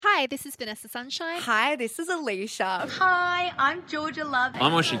Hi, this is Vanessa Sunshine. Hi, this is Alicia. Hi, I'm Georgia Love.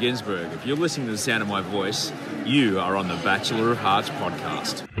 I'm Osher Ginsberg. If you're listening to the sound of my voice, you are on the Bachelor of Hearts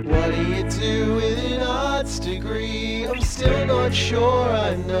podcast. What do you do with an arts degree? I'm still not sure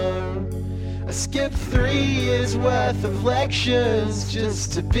I know. I skipped 3 years worth of lectures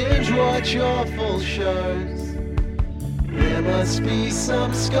just to binge watch your full shows. There must be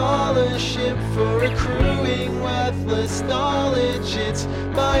some scholarship for accruing worthless knowledge. It's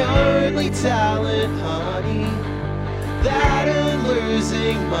my only talent, honey, that and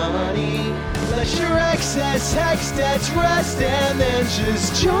losing money. Let your excess text at rest and then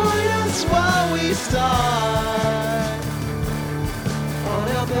just join us while we start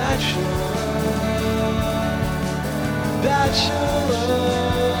on our Bachelor.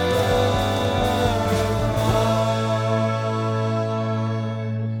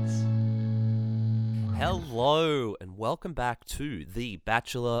 Hello and welcome back to the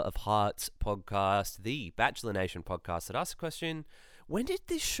Bachelor of Hearts podcast, the Bachelor Nation podcast that asks the question, when did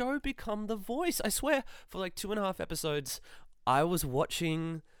this show become The Voice? I swear, for like 2.5 episodes, I was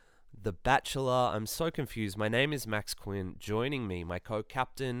watching The Bachelor. I'm so confused. My name is Max Quinn. Joining me, my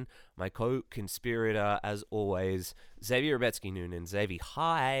co-captain, my co-conspirator, as always, Xavier Rebetsky-Noonan. Xavier,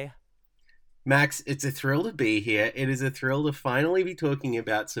 hi. Max, it's a thrill to be here. It is a thrill to finally be talking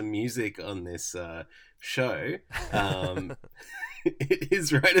about some music on this show. It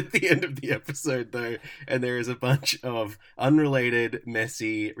is right at the end of the episode, though, and there is a bunch of unrelated,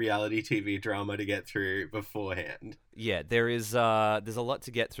 messy reality TV drama to get through beforehand. Yeah, there's a lot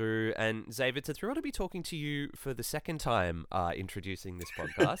to get through, and Xavier, it's a thrill to be talking to you for the second time introducing this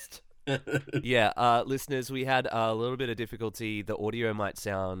podcast. Yeah, listeners, we had a little bit of difficulty. The audio might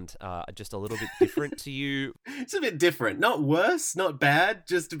sound just a little bit different to you. It's a bit different. Not worse, not bad,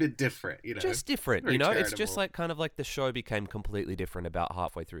 just a bit different, you know. Just different, Very you know? charitable. It's just like kind of like the show became completely different about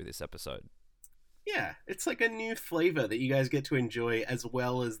halfway through this episode. Yeah, it's like a new flavor that you guys get to enjoy as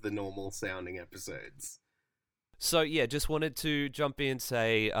well as the normal sounding episodes. So yeah, just wanted to jump in and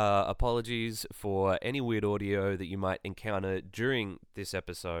say apologies for any weird audio that you might encounter during this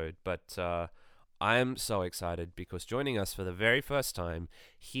episode, but I am so excited because joining us for the very first time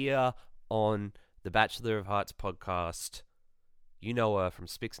here on the Bachelor of Hearts podcast, you know her from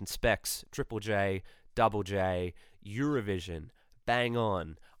Spicks and Specs, Triple J, Double J, Eurovision, Bang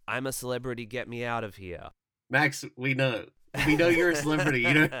On, I'm a Celebrity, Get Me Out of Here. Max, we know. We know you're a celebrity.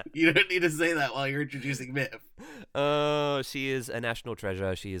 You don't need to say that while you're introducing Miff. Oh, she is a national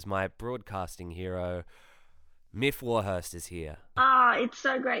treasure. She is my broadcasting hero. Miff Warhurst is here. It's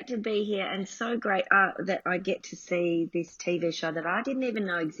so great to be here and so great that I get to see this TV show that I didn't even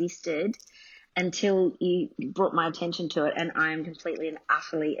know existed until you brought my attention to it, and I am completely and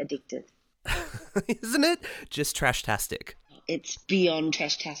utterly addicted. Isn't it? Just trash-tastic. It's beyond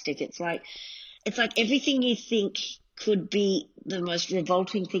trash-tastic. It's like everything you think could be the most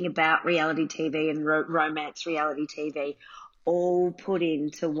revolting thing about reality TV and romance reality TV, all put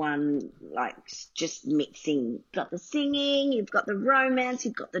into one, like, just mixing. You've got the singing, you've got the romance,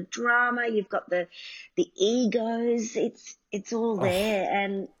 you've got the drama, you've got the egos. It's all there,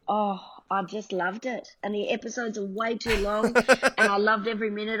 and I just loved it. And the episodes are way too long, and I loved every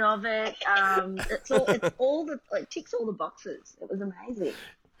minute of it. It ticks all the boxes. It was amazing.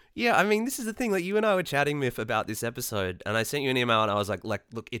 Yeah, I mean, this is the thing. Like, you and I were chatting, Miff, about this episode, and I sent you an email, and I was like,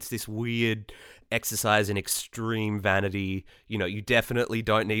 look, it's this weird exercise in extreme vanity. You know, you definitely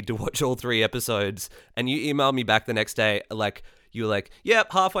don't need to watch all 3 episodes. And you emailed me back the next day, like, you were like,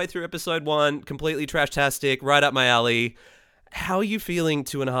 yep, halfway through episode 1, completely trash-tastic, right up my alley. How are you feeling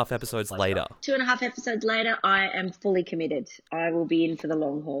 2.5 episodos later? 2.5 episodes later, I am fully committed. I will be in for the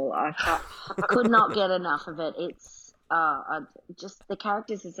long haul. I could not get enough of it. It's just the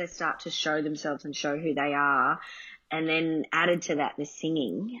characters as they start to show themselves and show who they are, and then added to that the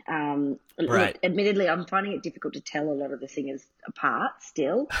singing. Right. Admittedly, I'm finding it difficult to tell a lot of the singers apart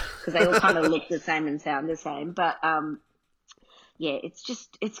still because they all kind of look the same and sound the same. But yeah,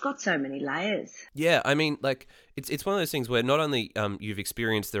 it's got so many layers. Yeah, I mean, like, it's one of those things where not only you've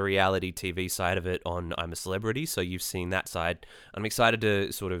experienced the reality TV side of it on I'm a Celebrity, so you've seen that side. I'm excited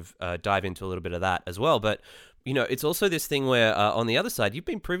to sort of dive into a little bit of that as well, but you know, it's also this thing where on the other side, you've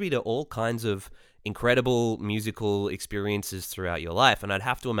been privy to all kinds of incredible musical experiences throughout your life. And I'd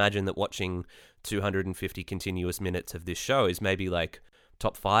have to imagine that watching 250 continuous minutes of this show is maybe like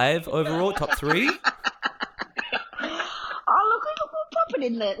top 5 overall, top 3. We'll pop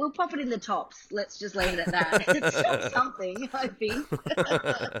we'll pop it in the tops. Let's just leave it at that. It's still something, I think.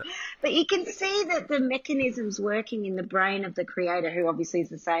 But you can see that the mechanism's working in the brain of the creator, who obviously is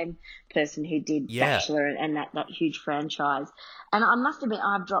the same person who did Bachelor and that huge franchise. And I must admit,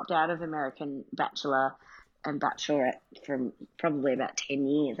 I've dropped out of American Bachelor and Bachelorette from probably about 10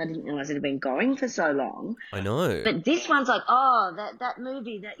 years. I didn't realise it had been going for so long. I know. But this one's like, oh, that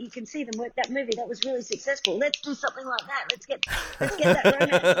movie that you can see them work, that movie that was really successful. Let's do something like that. Let's get that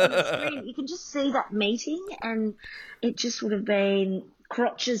romance on the screen. You can just see that meeting, and it just would have been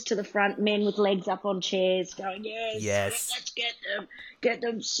crotches to the front, men with legs up on chairs going, yes. Let's get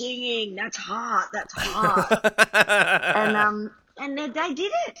them singing. That's hot. And they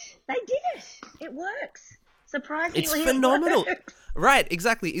did it. It works. Surprisingly, it's phenomenal. It works. Right,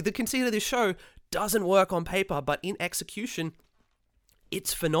 exactly. The conceit of this show doesn't work on paper, but in execution,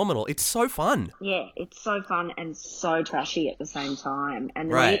 it's phenomenal. It's so fun. Yeah, it's so fun and so trashy at the same time.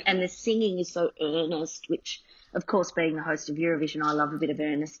 And the singing is so earnest, which, of course, being the host of Eurovision, I love a bit of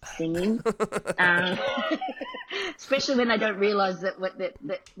earnest singing. Especially when they don't realise that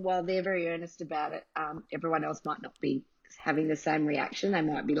while they're very earnest about it, everyone else might not be having the same reaction. They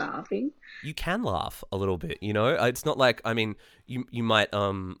might be laughing. You can laugh a little bit, you know? It's not like, I mean, you might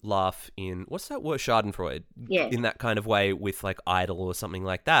laugh in, what's that word, Schadenfreude? Yeah. In that kind of way with like Idol or something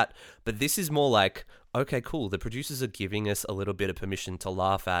like that. But this is more like, okay, cool, the producers are giving us a little bit of permission to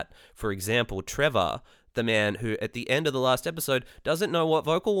laugh at, for example, Trevor, the man who at the end of the last episode doesn't know what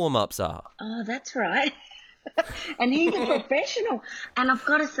vocal warm-ups are. Oh, that's right. And he's a professional. And I've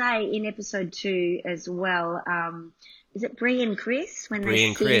got to say, in episode 2 as well, is it Brie and Chris when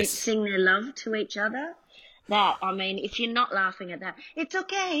they sing their love to each other? That, I mean, if you're not laughing at that, it's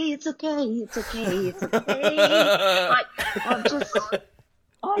okay. Like, I've just,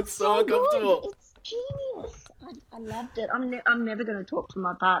 it's so uncomfortable. Good. It's genius. I loved it. I'm never going to talk to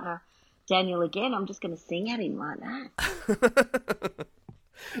my partner Daniel again. I'm just going to sing at him like that.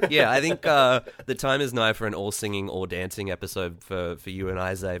 Yeah, I think the time is nigh for an all singing, all dancing episode for you and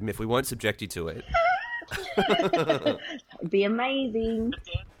I, Zabe. If we won't subject you to it. It'd be amazing.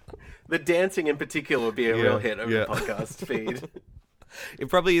 The dancing in particular would be a real hit over the podcast feed. It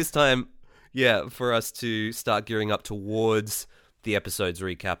probably is time, for us to start gearing up towards the episode's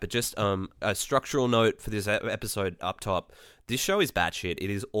recap. But just a structural note for this episode up top. This show is batshit. It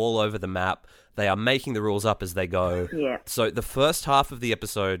is all over the map. They are making the rules up as they go. Yeah. So the first half of the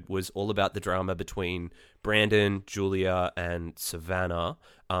episode was all about the drama between Brandon, Julia, and Savannah.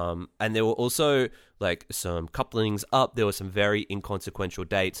 And there were also like some couplings up. There were some very inconsequential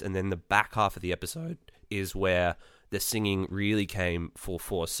dates. And then the back half of the episode is where the singing really came full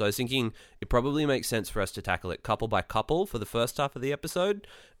force. So I was thinking it probably makes sense for us to tackle it couple by couple for the first half of the episode,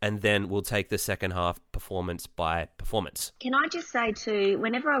 and then we'll take the second half performance by performance. Can I just say too,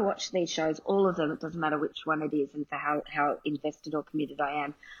 whenever I watch these shows, all of them, it doesn't matter which one it is and for how invested or committed I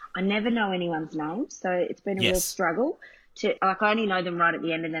am, I never know anyone's name, so it's been a real struggle. I only know them right at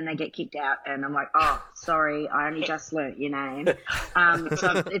the end, and then they get kicked out, and I'm like, oh, sorry, I only just learnt your name.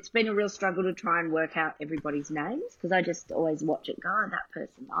 So it's been a real struggle to try and work out everybody's names, because I just always watch it, go, oh, that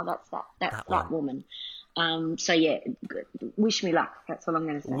person, oh, that's that woman. So yeah, wish me luck. That's all I'm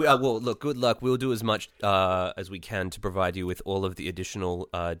going to say. Well, look, good luck. We'll do as much as we can to provide you with all of the additional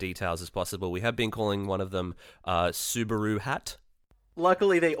details as possible. We have been calling one of them Subaru Hat.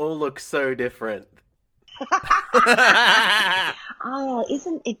 Luckily, they all look so different. Oh,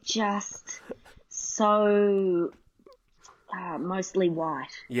 isn't it just so mostly white?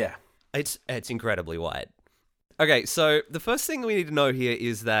 Yeah, it's incredibly white. Okay, so the first thing we need to know here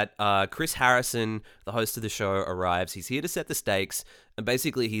is that Chris Harrison, the host of the show, arrives. He's here to set the stakes, and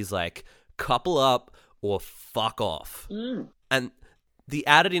basically he's like, couple up or fuck off. And the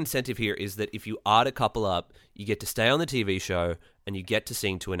added incentive here is that if you are to couple up, you get to stay on the TV show and you get to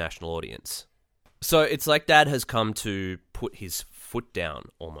sing to a national audience. So it's like Dad has come to put his foot down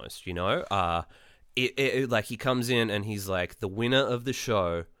almost, you know? Like he comes in and he's like, the winner of the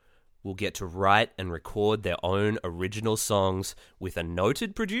show will get to write and record their own original songs with a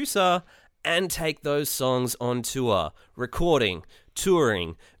noted producer and take those songs on tour, recording,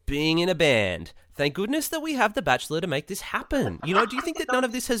 touring, being in a band. Thank goodness that we have The Bachelor to make this happen. You know, do you think that none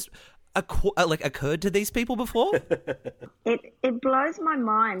of this has occurred to these people before? It blows my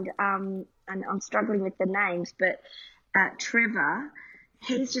mind, and I'm struggling with the names, but Trevor,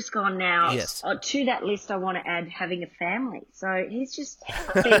 he's just gone now. Yes. To that list, I want to add having a family. So he's just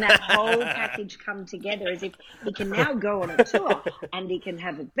seen that whole package come together as if he can now go on a tour and he can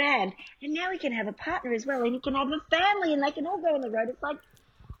have a band and now he can have a partner as well and he can have a family and they can all go on the road. It's like,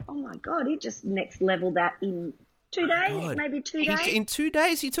 oh my God, he just next level that in 2 days, God. maybe 2 days. In 2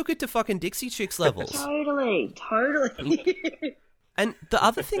 days, he took it to fucking Dixie Chicks levels. Totally. And the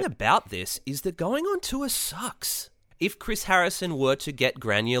other thing about this is that going on tour sucks. If Chris Harrison were to get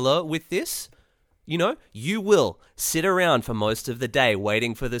granular with this, you know, you will sit around for most of the day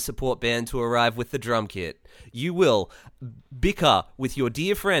waiting for the support band to arrive with the drum kit. You will bicker with your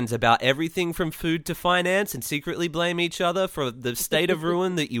dear friends about everything from food to finance and secretly blame each other for the state of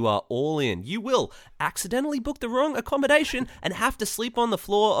ruin that you are all in. You will accidentally book the wrong accommodation and have to sleep on the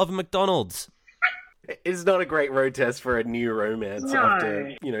floor of a McDonald's. It's not a great road test for a new romance No.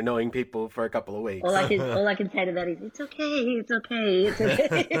 after, knowing people for a couple of weeks. All I can say to that is, it's okay.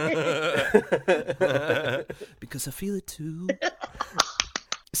 Because I feel it too.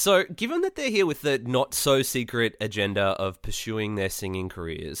 So, given that they're here with the not-so-secret agenda of pursuing their singing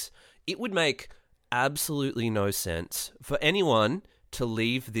careers, it would make absolutely no sense for anyone to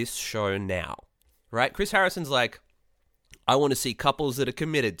leave this show now, right? Chris Harrison's like, I want to see couples that are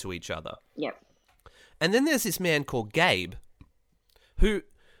committed to each other. Yep. And then there's this man called Gabe, who...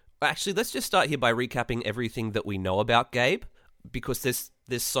 Actually, let's just start here by recapping everything that we know about Gabe, because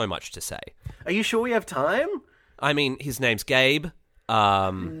there's so much to say. Are you sure we have time? I mean, his name's Gabe. 2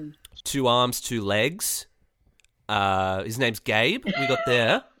 arms, 2 legs. His name's Gabe. We got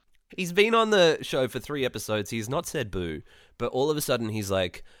there. He's been on the show for 3 episodes. He's not said boo, but all of a sudden he's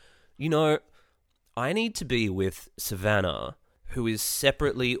like, I need to be with Savannah, who is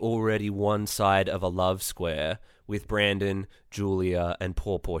separately already one side of a love square with Brandon, Julia, and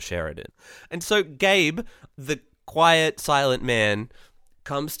poor Sheridan. And so Gabe, the quiet, silent man,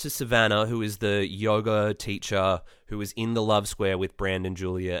 comes to Savannah, who is the yoga teacher who is in the love square with Brandon,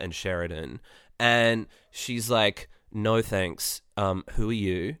 Julia, and Sheridan. And she's like, no thanks, who are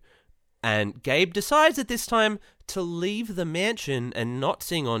you? And Gabe decides at this time to leave the mansion and not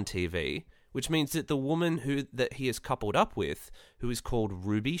sing on TV, which means that the woman that he is coupled up with, who is called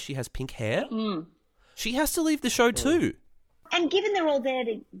Ruby, she has pink hair, she has to leave the show too. And given they're all there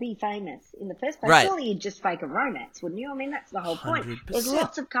to be famous in the first place, Right. surely you'd just fake a romance, wouldn't you? I mean, that's the whole point. 100%. There's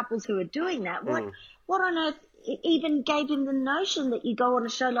lots of couples who are doing that. What on earth even gave him the notion that you go on a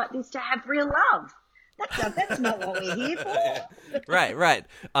show like this to have real love? That's not what we're here for. Right.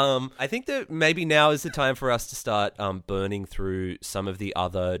 I think that maybe now is the time for us to start burning through some of the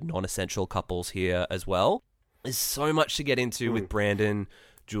other non-essential couples here as well. There's so much to get into with Brandon,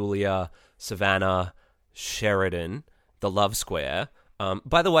 Julia, Savannah, Sheridan, the love square.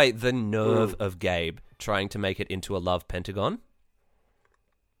 By the way, the nerve of Gabe trying to make it into a love pentagon.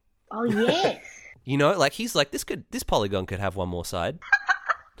 Oh, yes. He's like, this polygon could have one more side.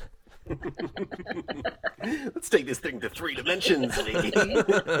 Let's take this thing to 3 dimensions.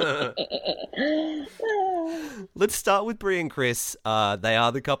 Let's start with Brie and Chris. They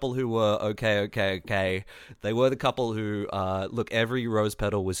are the couple who were okay. They were the couple who, every rose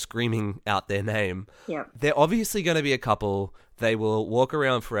petal was screaming out their name. Yep. They're obviously going to be a couple. They will walk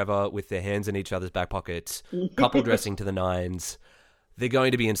around forever with their hands in each other's back pockets, couple dressing to the nines. They're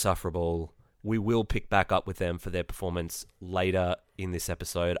going to be insufferable. We will pick back up with them for their performance later in this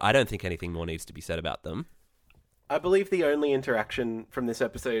episode. I don't think anything more needs to be said about them. I believe the only interaction from this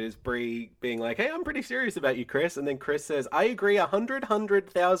episode is Brie being like, hey, I'm pretty serious about you, Chris. And then Chris says, I agree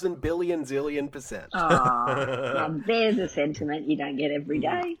 100,000 billion zillion %. Now there's a sentiment you don't get every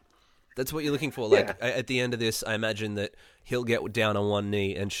day. That's what you're looking for. Yeah. At the end of this, I imagine that he'll get down on one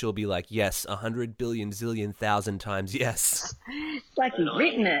knee and she'll be like, yes, 100 billion zillion thousand times yes. It's like he's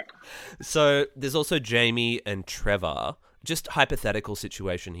written it. So there's also Jamie and Trevor. Just hypothetical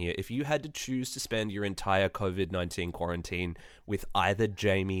situation here. If you had to choose to spend your entire COVID-19 quarantine with either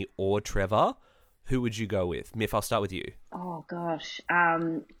Jamie or Trevor, who would you go with? Miff, I'll start with you. Oh, gosh.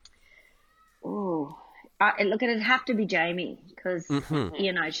 Look, it'd have to be Jamie because,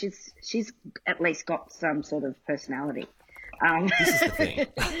 she's at least got some sort of personality. This is the thing.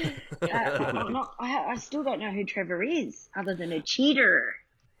 I still don't know who Trevor is other than a cheater.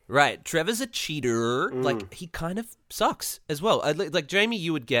 Right. Trevor's a cheater. Like, he kind of sucks as well. Like, Jamie,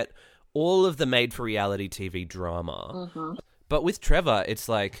 you would get all of the made-for-reality TV drama. But with Trevor, it's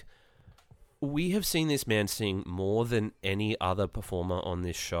like, we have seen this man sing more than any other performer on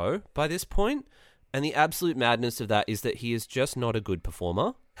this show by this point. And the absolute madness of that is that he is just not a good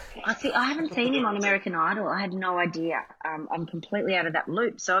performer. I haven't seen him on American Idol. I had no idea. I'm completely out of that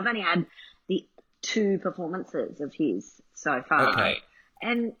loop. So I've only had the 2 performances of his so far. Okay.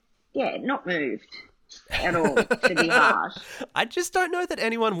 And, not moved at all, to be harsh. I just don't know that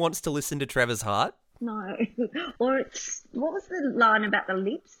anyone wants to listen to Trevor's Heart. No. Or what was the line about the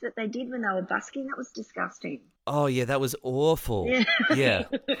lips that they did when they were busking? That was disgusting. Oh, yeah, that was awful. Yeah.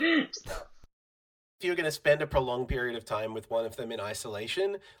 you're going to spend a prolonged period of time with one of them in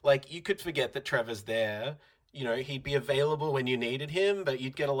isolation, like, you could forget that Trevor's there. You know, he'd be available when you needed him, but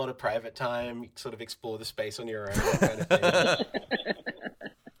you'd get a lot of private time, sort of explore the space on your own, that kind of thing.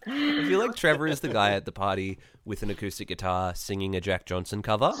 I feel like Trevor is the guy at the party with an acoustic guitar singing a Jack Johnson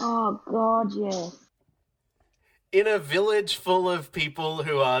cover. Oh, God, yes. In a village full of people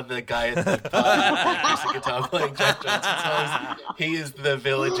who are the guy at the party with the acoustic guitar playing Jack Johnson songs, he is the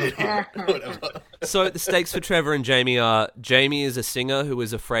village idiot. Whatever. So the stakes for Trevor and Jamie are: Jamie is a singer who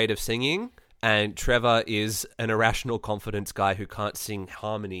is afraid of singing, and Trevor is an irrational confidence guy who can't sing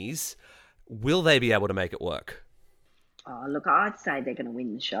harmonies. Will they be able to make it work? Oh, look, I'd say they're going to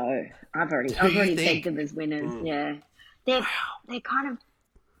win the show. I've already pegged them as winners. Yeah, they're kind of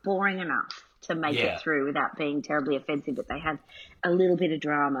boring enough to make it through without being terribly offensive, but they have a little bit of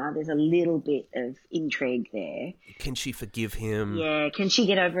drama. There's a little bit of intrigue there. Can she forgive him? Yeah, can she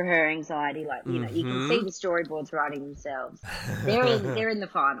get over her anxiety? Like, you know, you can see the storyboards writing themselves. They're in the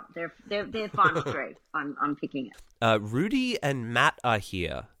final. They're final three. I'm picking it. Rudy and Matt are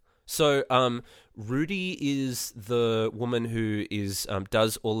here. So, Rudy is the woman who is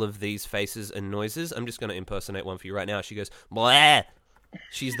does all of these faces and noises. I'm just going to impersonate one for you right now. She goes, "Blah."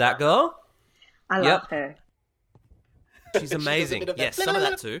 She's that girl. I love her. She's amazing. Yes, some of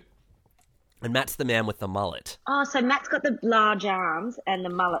that too. And Matt's the man with the mullet. Oh, so Matt's got the large arms and the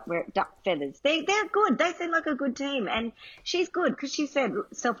mullet where it duck feathers. They're good. They seem like a good team. And she's good because she said,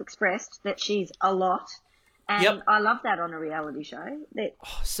 self-expressed, that she's a lot. And I love that on a reality show. That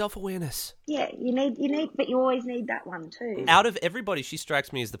self-awareness. Yeah, you need, but you always need that one too. Out of everybody, she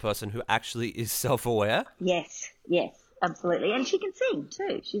strikes me as the person who actually is self-aware. Yes, absolutely. And she can sing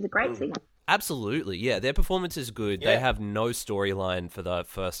too. She's a great singer. Absolutely, yeah. Their performance is good. Yeah. They have no storyline for the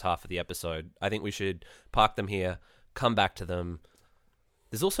first half of the episode. I think we should park them here, come back to them.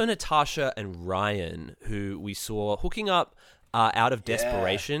 There's also Natasha and Ryan, who we saw hooking up out of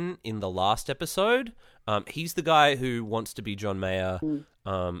desperation in the last episode. He's the guy who wants to be John Mayer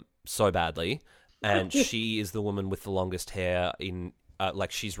so badly, and she is the woman with the longest hair in...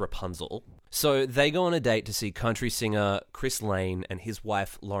 like she's Rapunzel. So they go on a date to see country singer Chris Lane and his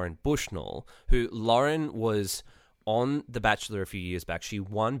wife Lauren Bushnell, who Lauren was on The Bachelor a few years back. She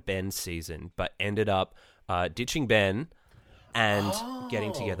won Ben's season, but ended up ditching Ben and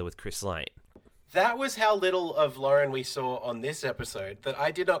getting together with Chris Lane. That was how little of Lauren we saw on this episode that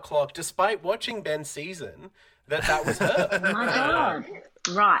I did not clock, despite watching Ben's season, that was her. Oh my God.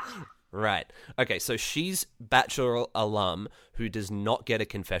 Right. Right. Okay, so she's Bachelor alum who does not get a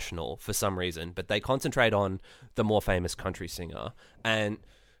confessional for some reason, but they concentrate on the more famous country singer. And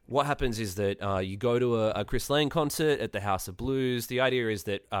what happens is that you go to a Chris Lane concert at the House of Blues. The idea is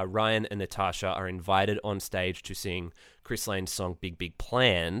that Ryan and Natasha are invited on stage to sing Chris Lane's song Big Big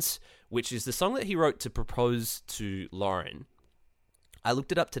Plans, which is the song that he wrote to propose to Lauren. I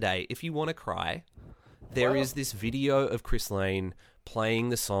looked it up today. If you want to cry, there is this video of Chris Lane playing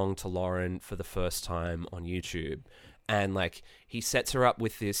the song to Lauren for the first time on YouTube. And like he sets her up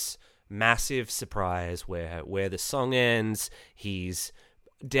with this massive surprise where the song ends, he's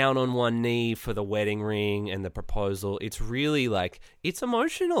down on one knee for the wedding ring and the proposal. It's really like, it's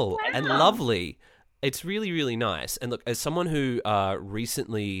emotional and lovely. It's really, really nice. And look, as someone who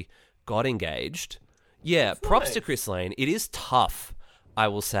recently got engaged, props to Chris Lane. It is tough, I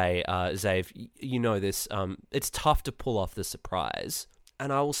will say, Zave, you know this, it's tough to pull off the surprise.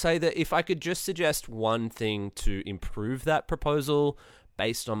 And I will say that if I could just suggest one thing to improve that proposal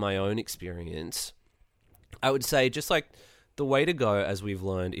based on my own experience, I would say just like the way to go, as we've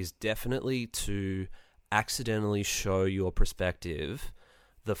learned, is definitely to accidentally show your prospective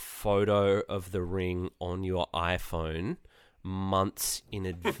the photo of the ring on your iPhone months in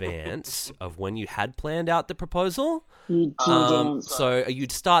advance of when you had planned out the proposal. You didn't. So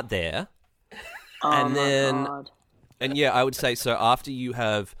you'd start there. And then, God. And yeah, I would say, so after you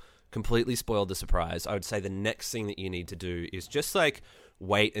have completely spoiled the surprise, I would say the next thing that you need to do is just like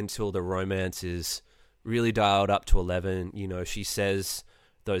wait until the romance is really dialed up to 11. You know, she says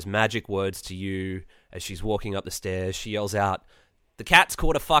those magic words to you as she's walking up the stairs. She yells out, "The cat's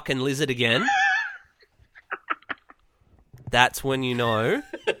caught a fucking lizard again." That's when you know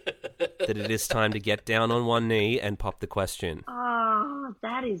that it is time to get down on one knee and pop the question. Oh,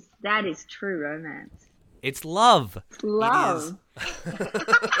 that is true romance. It's love. It's love.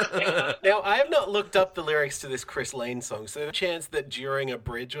 Now, I have not looked up the lyrics to this Chris Lane song, so there's a chance that during a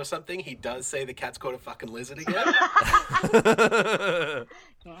bridge or something, he does say the cat's caught a fucking lizard again. Cat's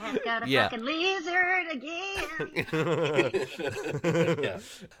got a fucking lizard again.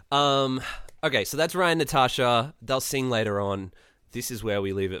 Okay, so that's Ryan and Natasha. They'll sing later on. This is where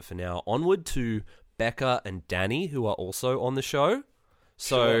we leave it for now. Onward to Becca and Danny, who are also on the show.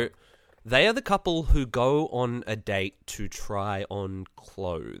 So Sure. they are the couple who go on a date to try on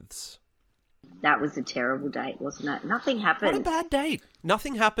clothes. That was a terrible date, wasn't it? Nothing What a happened. bad date.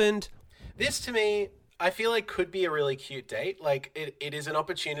 Nothing happened. This, to me, I feel like could be a really cute date. Like, it is an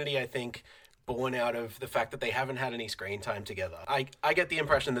opportunity, I think, born out of the fact that they haven't had any screen time together. I get the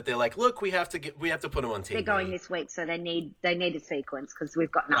impression that they're like, look, we have to put them on TV. They're going this week, so they need a sequence because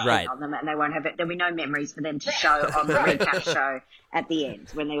we've got nothing Right. on them, and they won't have it. There'll be no memories for them to show on the recap show at the end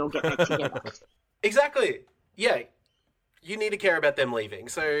when they all get back together. Exactly. Yeah. You need to care about them leaving.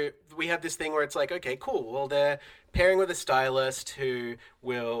 So we have this thing where it's like, okay, cool. Well, they're pairing with a stylist who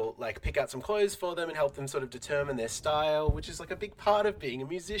will like pick out some clothes for them and help them sort of determine their style, which is like a big part of being a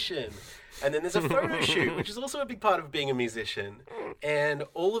musician. And then there's a photo shoot, which is also a big part of being a musician. And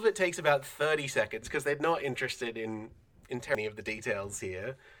all of it takes about 30 seconds because they're not interested in any of the details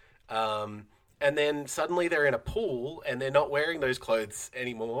here. And then suddenly they're in a pool and they're not wearing those clothes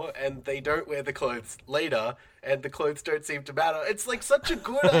anymore and they don't wear the clothes later and the clothes don't seem to matter. It's like such a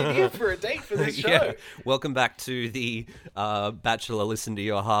good idea for a date for this show. Yeah. Welcome back to the Bachelor Listen to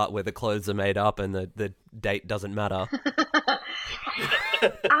Your Heart where the clothes are made up and the date doesn't matter.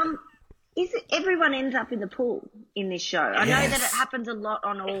 Is it everyone ends up in the pool in this show? I know that it happens a lot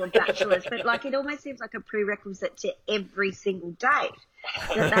on all of Bachelors, but like it almost seems like a prerequisite to every single date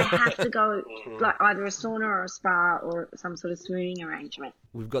that they have to go like either a sauna or a spa or some sort of swimming arrangement.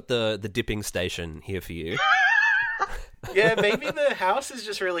 We've got the dipping station here for you. Yeah, maybe the house is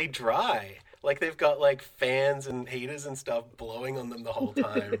just really dry. Like they've got like fans and heaters and stuff blowing on them the whole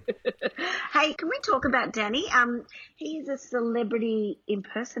time. Hey, can we talk about Danny? He is a celebrity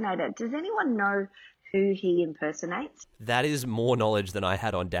impersonator. Does anyone know who he impersonates? That is more knowledge than I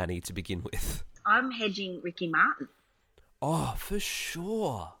had on Danny to begin with. I'm hedging Ricky Martin. Oh, for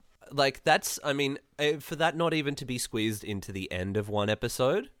sure. Like, that's, I mean, for that not even to be squeezed into the end of one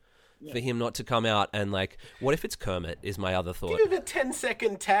episode, for him not to come out and, like, what if it's Kermit, is my other thought. Give him a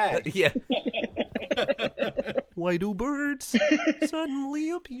 10-second tag. Yeah. Why do birds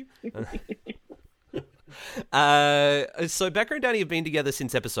suddenly appear? So Becca and Danny have been together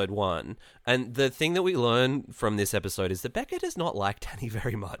since episode 1, and the thing that we learn from this episode is that Becca does not like Danny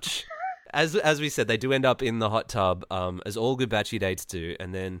very much. As we said, they do end up in the hot tub, as all good Batchy dates do,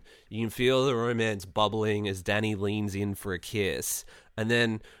 and then you can feel the romance bubbling as Danny leans in for a kiss, and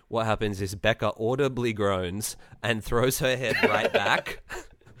then what happens is Becca audibly groans and throws her head right back,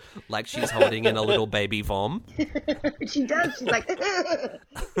 like she's holding in a little baby vom. She does. She's like...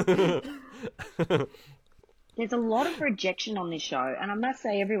 There's a lot of rejection on this show, and I must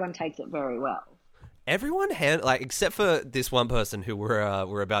say everyone takes it very well. Everyone except for this one person who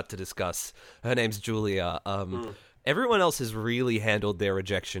we're about to discuss. Her name's Julia. Everyone else has really handled their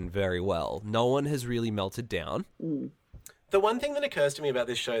rejection very well. No one has really melted down. The one thing that occurs to me about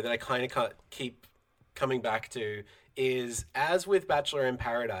this show that I kind of can't keep coming back to is, as with Bachelor in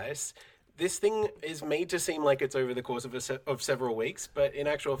Paradise, this thing is made to seem like it's over the course of several weeks, but in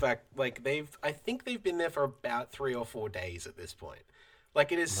actual fact, like I think they've been there for about 3 or 4 days at this point.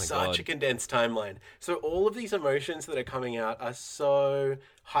 Like, it is such a condensed timeline. So all of these emotions that are coming out are so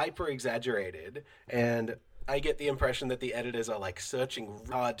hyper-exaggerated, and I get the impression that the editors are, like, searching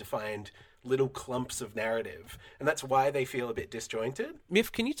hard to find little clumps of narrative, and that's why they feel a bit disjointed.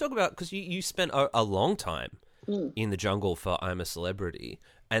 Miff, can you talk about, because you spent a long time in the jungle for I'm a Celebrity,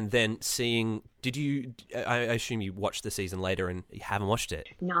 and then seeing, I assume you watched the season later and you haven't watched it?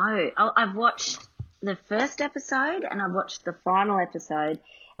 No, I've watched the first episode and I watched the final episode.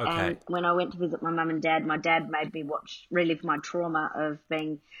 Okay. And when I went to visit my mum and dad, my dad made me relive my trauma of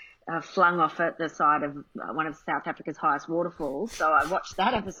being flung off at the side of one of South Africa's highest waterfalls. So I watched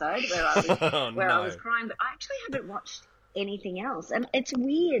that episode where I was crying, but I actually haven't watched anything else. And it's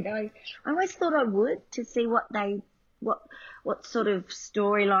weird. I always thought I would, to see what sort of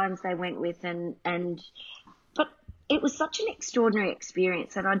storylines they went with, but it was such an extraordinary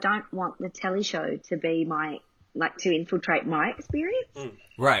experience that I don't want the telly show to be to infiltrate my experience.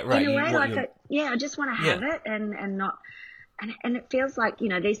 Right. In a way, I just want to have it and not, and it feels like,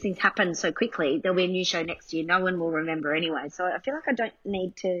 these things happen so quickly. There'll be a new show next year. No one will remember anyway. So I feel like I don't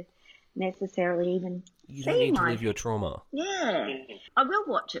need to necessarily even You don't need to live your trauma. Yeah. I will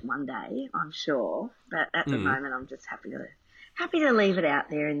watch it one day, I'm sure. But at the moment, I'm just happy to leave it out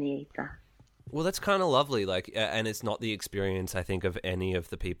there in the ether. Well, that's kind of lovely, and it's not the experience, I think, of any of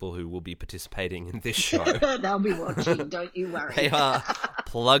the people who will be participating in this show. They'll be watching, don't you worry. They are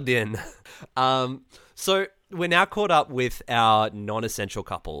plugged in. So we're now caught up with our non-essential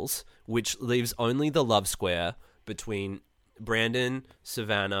couples, which leaves only the love square between Brandon,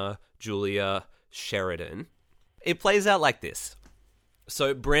 Savannah, Julia, Sheridan. It plays out like this.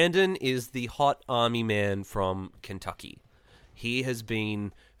 So Brandon is the hot army man from Kentucky. He has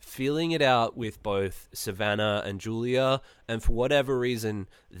been feeling it out with both Savannah and Julia, and for whatever reason,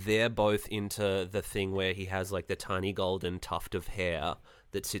 they're both into the thing where he has like the tiny golden tuft of hair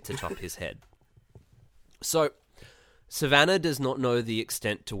that sits atop his head. So Savannah does not know the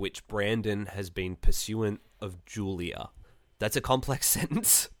extent to which Brandon has been pursuant of Julia. That's a complex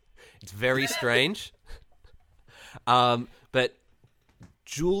sentence. It's very strange. But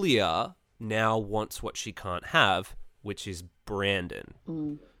Julia now wants what she can't have, which is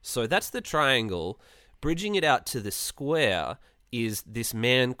Brandon. So that's the triangle. Bridging it out to the square is this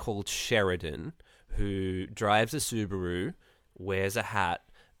man called Sheridan, who drives a Subaru, wears a hat,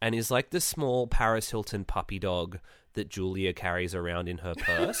 and is like the small Paris Hilton puppy dog that Julia carries around in her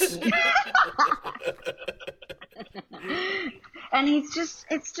purse. And it's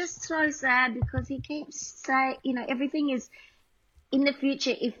just so sad because he keeps saying, everything is in the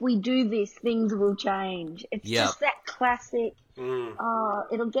future. If we do this, things will change. It's just that classic.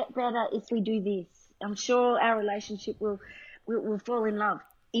 It'll get better if we do this. I'm sure our relationship will fall in love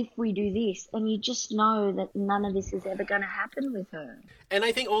if we do this. And you just know that none of this is ever going to happen with her. And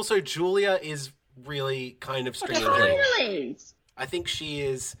I think also Julia is really kind of stringing along. Totally. I think she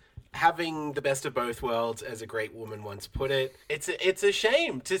is having the best of both worlds, as a great woman once put it. It's a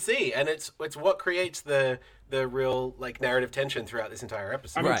shame to see, and it's what creates the real like narrative tension throughout this entire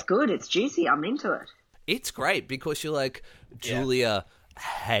episode. And it's good. It's juicy. I'm into it. It's great because you're like, Julia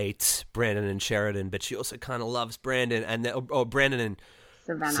hates Brandon and Sheridan, but she also kind of loves Brandon Brandon and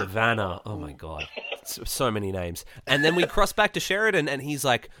Savannah. Oh my God. So many names. And then we cross back to Sheridan and he's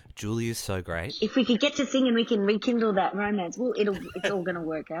like, Julia's so great. If we could get to singing, we can rekindle that romance. Well, it's all going to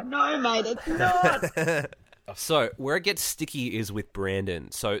work out. No, mate, it's not. So where it gets sticky is with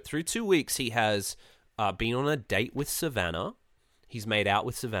Brandon. So through 2 weeks, he has been on a date with Savannah. He's made out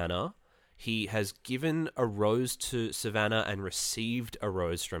with Savannah. He has given a rose to Savannah and received a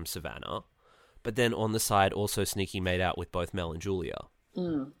rose from Savannah. But then on the side, also sneaky made out with both Mel and Julia.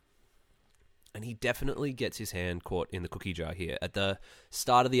 And he definitely gets his hand caught in the cookie jar here. At the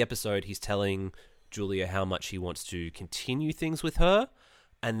start of the episode, he's telling Julia how much he wants to continue things with her.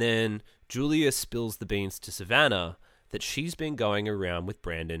 And then Julia spills the beans to Savannah that she's been going around with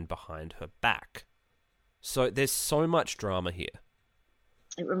Brandon behind her back. So there's so much drama here.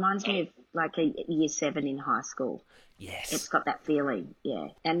 It reminds me of like a year 7 in high school. Yes. It's got that feeling, yeah.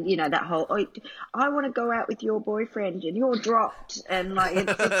 And, that whole, I want to go out with your boyfriend and you're dropped. And, like,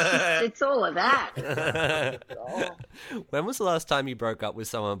 it's all of that. When was the last time you broke up with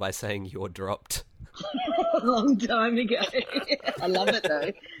someone by saying you're dropped? A long time ago. I love it,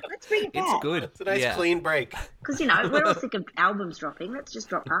 though. Let's bring it back. It's good. It's a nice clean break. Because, we're all sick of albums dropping. Let's just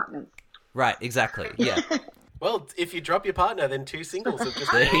drop partners. Right, exactly, yeah. Well, if you drop your partner, then 2 singles have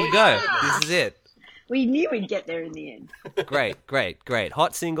just... There you go. This is it. We knew we'd get there in the end. Great.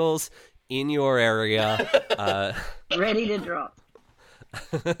 Hot singles in your area. Ready to drop.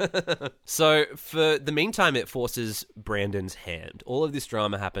 So for the meantime, it forces Brandon's hand. All of this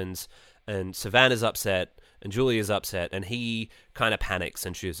drama happens and Savannah's upset and Julia's upset and he kind of panics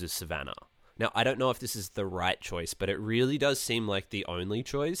and chooses Savannah. Now, I don't know if this is the right choice, but it really does seem like the only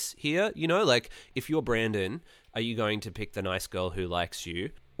choice here. Like if you're Brandon, are you going to pick the nice girl who likes you?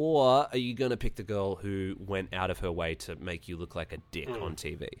 Or are you going to pick the girl who went out of her way to make you look like a dick on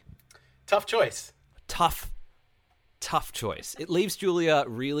TV? Tough choice. Tough choice. It leaves Julia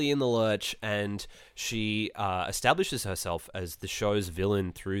really in the lurch, and she establishes herself as the show's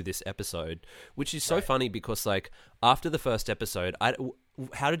villain through this episode, which is so funny because, like, after the first episode,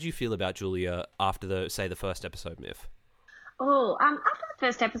 how did you feel about Julia after the first episode, Miff? Oh, after the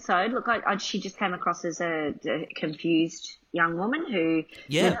first episode, look, she just came across as a confused young woman who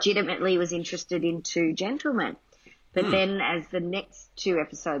legitimately was interested in 2 gentlemen. But then as the next 2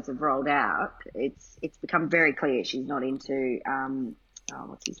 episodes have rolled out, it's become very clear she's not into,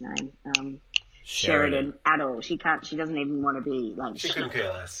 what's his name? Sheridan at all. She doesn't even want to be like... She couldn't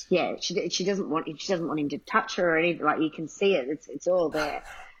care less. Yeah, she doesn't want him to touch her or anything. Like, you can see it. It's all there.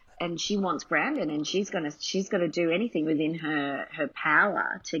 And she wants Brandon, and she's gonna do anything within her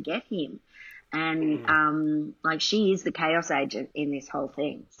power to get him. And she is the chaos agent in this whole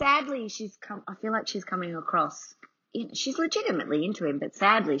thing. Sadly, I feel like she's coming across. She's legitimately into him, but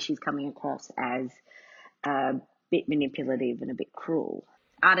sadly, she's coming across as a bit manipulative and a bit cruel.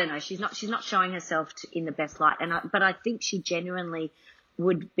 I don't know. She's not showing herself in the best light, but I think she genuinely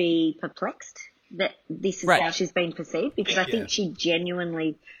would be perplexed that this is how she's been perceived, because I think she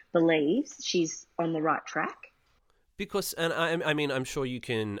genuinely believes she's on the right track. Because, and I mean, I'm sure you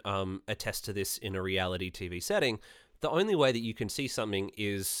can attest to this in a reality TV setting, the only way that you can see something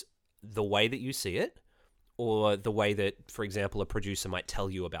is the way that you see it, or the way that, for example, a producer might tell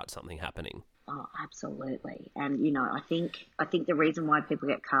you about something happening. Oh, absolutely. And, you know, I think the reason why people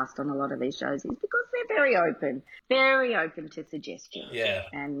get cast on a lot of these shows is because they're very open to suggestion. Yeah.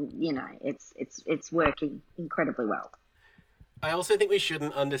 And, you know, it's working incredibly well. I also think we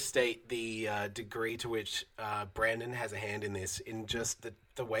shouldn't understate the degree to which Brandon has a hand in this, in just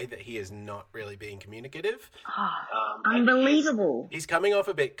the way that he is not really being communicative. Unbelievable. He's coming off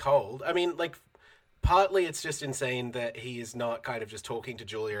a bit cold. I mean, like, partly it's just insane that he is not kind of just talking to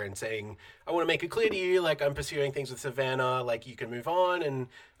Julia and saying, I want to make it clear to you, like, I'm pursuing things with Savannah, like, you can move on, and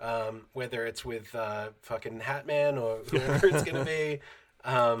whether it's with fucking Hatman or whoever it's going to be.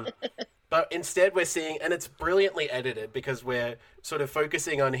 But instead we're seeing, and it's brilliantly edited because we're sort of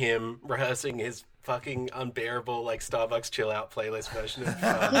focusing on him rehearsing his fucking unbearable, like, Starbucks chill out playlist version of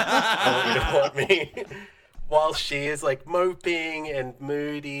I Want You to Want Me, while she is, like, moping and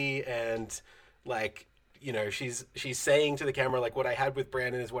moody and, like, you know, she's saying to the camera, like, what I had with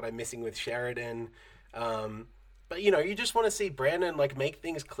Brandon is what I'm missing with Sheridan. But, you know, you just want to see Brandon, like, make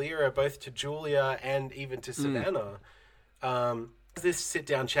things clearer both to Julia and even to Savannah. This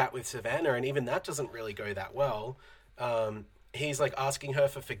sit-down chat with Savannah, and even that doesn't really go that well. He's, like, asking her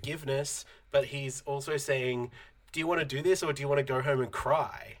for forgiveness, but he's also saying, do you want to do this, or do you want to go home and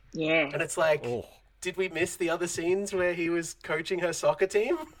cry? Yeah. And it's like, did we miss the other scenes where he was coaching her soccer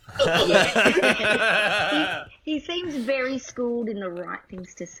team? He seems very schooled in the right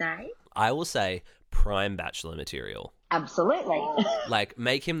things to say. I will say, prime Bachelor material. Absolutely. Like,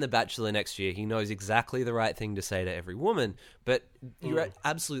 make him the Bachelor next year. He knows exactly the right thing to say to every woman. But you're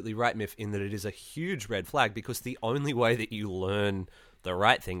absolutely right, Miff, in that it is a huge red flag, because the only way that you learn the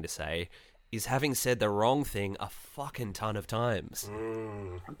right thing to say is having said the wrong thing a fucking ton of times.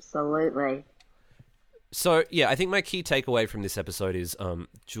 Absolutely. So, yeah, I think my key takeaway from this episode is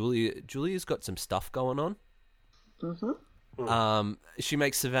Julia's got some stuff going on. Mm-hmm. She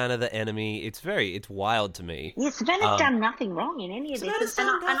makes Savannah the enemy. It's wild to me. Yeah, Savannah's done nothing wrong in any of Savannah's this.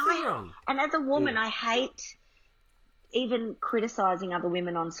 done nothing wrong. And as a woman, I hate even criticising other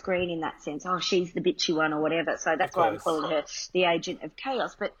women on screen in that sense. Oh, she's the bitchy one or whatever. So that's why I'm calling her the agent of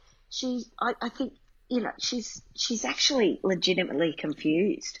chaos. But I think, you know, she's actually legitimately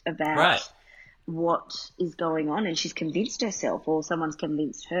confused about what is going on, and she's convinced herself, or someone's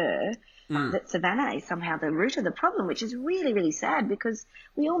convinced her, that Savannah is somehow the root of the problem, which is really, really sad, because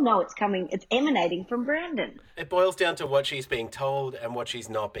we all know it's emanating from Brandon. It boils down to what she's being told and what she's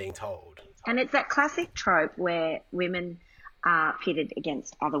not being told. And it's that classic trope where women are pitted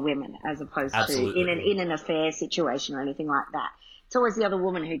against other women, as opposed to in an affair situation or anything like that. It's always the other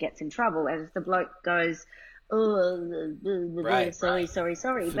woman who gets in trouble, as the bloke goes, sorry.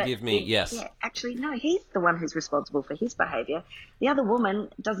 Forgive me, yes. Yeah, actually, no, he's the one who's responsible for his behaviour. The other woman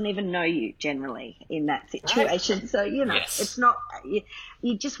doesn't even know you, generally, in that situation. Right. So, you know, it's not...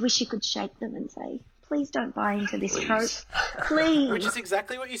 You just wish you could shake them and say, please don't buy into this trope. Please. Which is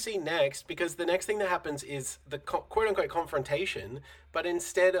exactly what you see next, because the next thing that happens is the quote-unquote confrontation, but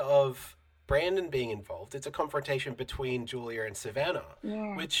instead of Brandon being involved, it's a confrontation between Julia and Savannah,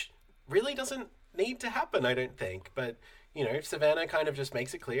 which really doesn't need to happen, I don't think. But, you know, Savannah kind of just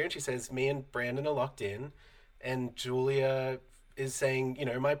makes it clear, and she says, me and Brandon are locked in, and Julia is saying, you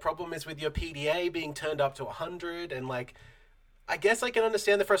know, my problem is with your PDA being turned up to 100, and, like, I guess I can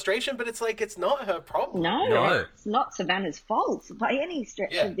understand the frustration, but it's like, it's not her problem. No. It's not Savannah's fault by any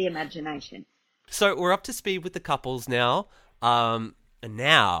stretch of the imagination. So we're up to speed with the couples now. And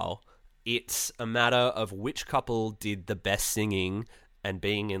now it's a matter of which couple did the best singing and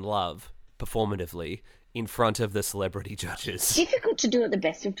being in love performatively in front of the celebrity judges. Difficult to do at the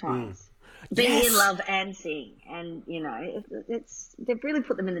best of times. Being in love and sing. And, you know, they've really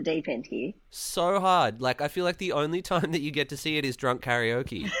put them in the deep end here. So hard. Like, I feel like the only time that you get to see it is drunk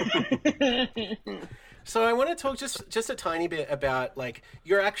karaoke. So I want to talk just a tiny bit about, like,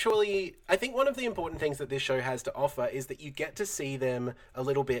 I think one of the important things that this show has to offer is that you get to see them a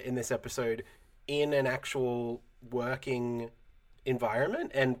little bit in this episode in an actual working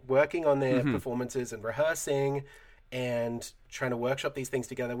environment and working on their performances and rehearsing and trying to workshop these things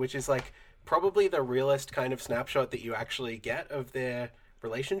together, which is, like, probably the realest kind of snapshot that you actually get of their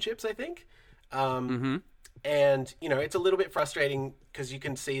relationships, I think. And, you know, it's a little bit frustrating because you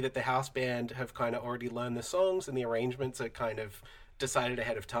can see that the house band have kind of already learned the songs and the arrangements are kind of decided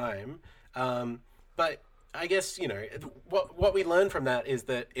ahead of time. But I guess, what we learn from that is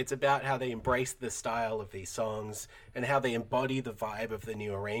that it's about how they embrace the style of these songs and how they embody the vibe of the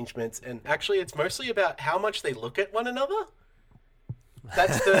new arrangements. And actually, it's mostly about how much they look at one another.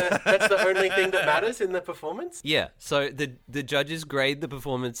 That's the only thing that matters in the performance. Yeah. So the judges grade the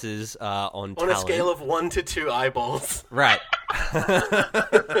performances on a scale of 1 to 2 eyeballs. Right.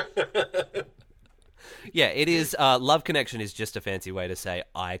 Yeah, it is. Love Connection is just a fancy way to say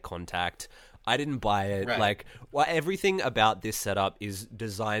eye contact. I didn't buy it. Right. Everything about this setup is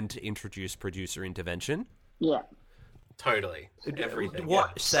designed to introduce producer intervention. Yeah. Totally. Everything.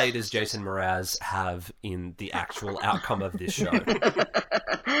 What say does Jason Mraz have in the actual outcome of this show?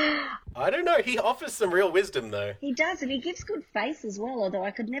 I don't know. He offers some real wisdom, though. He does, and he gives good face as well, although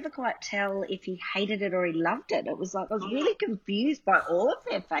I could never quite tell if he hated it or he loved it. It was like, I was really confused by all of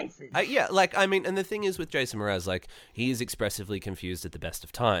their faces. And the thing is with Jason Mraz, he is expressively confused at the best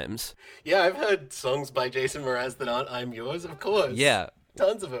of times. Yeah, I've heard songs by Jason Mraz that aren't I'm Yours, of course. Yeah.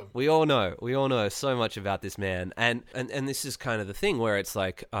 Tons of them. We all know so much about this man. And this is kind of the thing where it's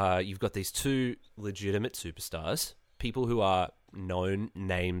like, you've got these two legitimate superstars, people who are known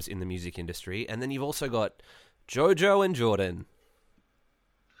names in the music industry, and then you've also got JoJo and Jordan.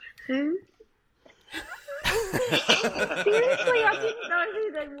 Who? Seriously, I didn't know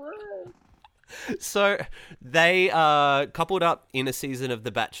who they were. So they coupled up in a season of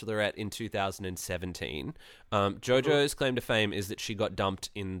The Bachelorette in 2017. JoJo's claim to fame is that she got dumped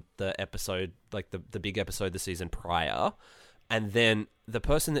in the episode, the big episode the season prior. And then the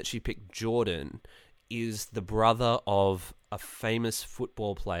person that she picked, Jordan, is the brother of a famous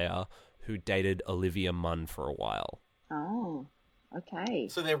football player who dated Olivia Munn for a while. Oh, okay.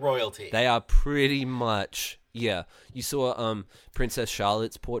 So they're royalty. They are pretty much, yeah. You saw Princess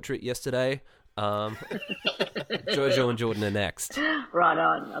Charlotte's portrait yesterday. JoJo and Jordan are next. Right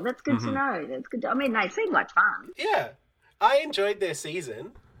on. Oh, that's good to know. That's good. I mean, they seem like fun. Yeah. I enjoyed their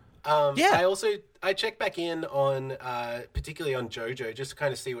season. I checked back in on, particularly on JoJo, just to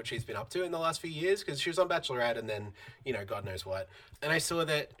kind of see what she's been up to in the last few years, because she was on Bachelorette and then, God knows what. And I saw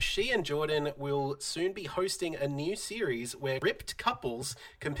that she and Jordan will soon be hosting a new series where ripped couples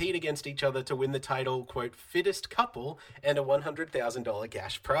compete against each other to win the title, quote, fittest couple and a $100,000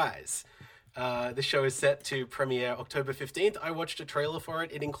 cash prize. The show is set to premiere October 15th. I watched a trailer for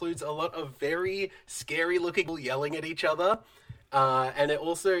it. It includes a lot of very scary-looking people yelling at each other. And it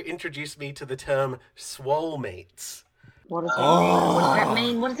also introduced me to the term swole mates. What does that mean? What does that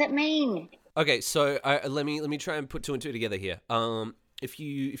mean? What does that mean? Okay, so let me try and put two and two together here. If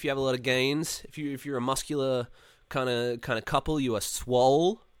you have a lot of gains, if you're a muscular kind of couple, you are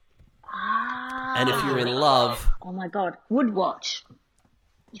swole. And if you're in love, oh my God, would watch.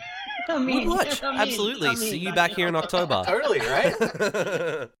 Would watch, absolutely. See you back here in October. Totally, right?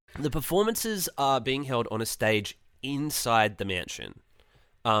 The performances are being held on a stage inside the mansion.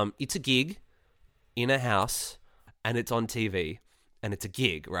 It's a gig in a house, and it's on TV, and it's a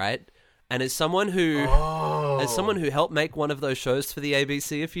gig, right? And as someone who helped make one of those shows for the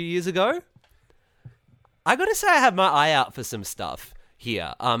ABC a few years ago, I gotta say I have my eye out for some stuff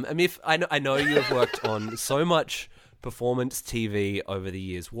here. I know you have worked on so much performance TV over the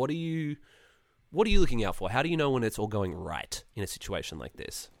years. What are you looking out for? How do you know when it's all going right in a situation like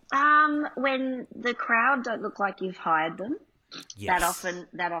this? When the crowd don't look like you've hired them, yes.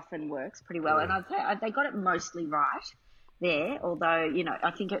 that often works pretty well. And I'd say they got it mostly right there. Although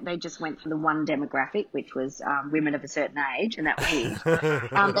I think they just went for the one demographic, which was women of a certain age, and that was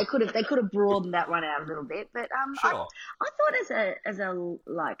it. They could have broadened that one out a little bit. But sure. I thought as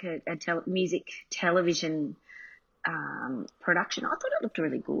a music television production, I thought it looked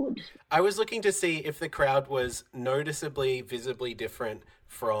really good. I was looking to see if the crowd was noticeably, visibly different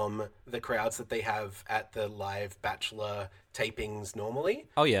from the crowds that they have at the live Bachelor tapings normally.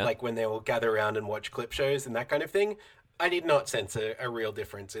 Oh, yeah. Like when they will gather around and watch clip shows and that kind of thing. I did not sense a real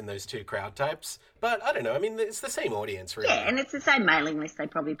difference in those two crowd types. But I don't know. I mean, it's the same audience, really. Yeah, and it's the same mailing list they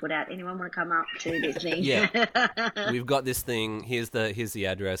probably put out. Anyone want to come up to this thing? Yeah. We've got this thing. Here's the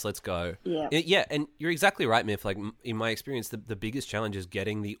address. Let's go. Yeah. Yeah, and you're exactly right, Miff. Like, in my experience, the biggest challenge is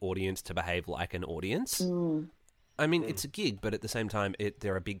getting the audience to behave like an audience. I mean, it's a gig, but at the same time,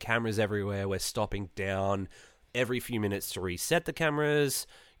 there are big cameras everywhere. We're stopping down every few minutes to reset the cameras.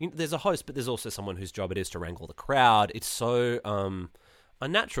 There's a host, but there's also someone whose job it is to wrangle the crowd. It's so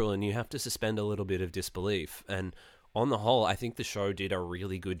unnatural, and you have to suspend a little bit of disbelief. And on the whole, I think the show did a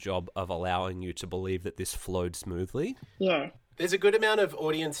really good job of allowing you to believe that this flowed smoothly. Yeah. There's a good amount of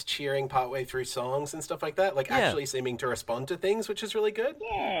audience cheering partway through songs and stuff like that, actually seeming to respond to things, which is really good.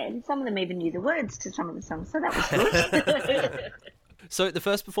 Yeah, and some of them even knew the words to some of the songs, so that was good. So the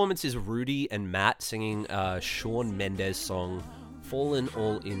first performance is Rudy and Matt singing Shawn Mendes' song, Fallen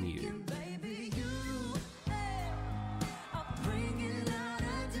All In You.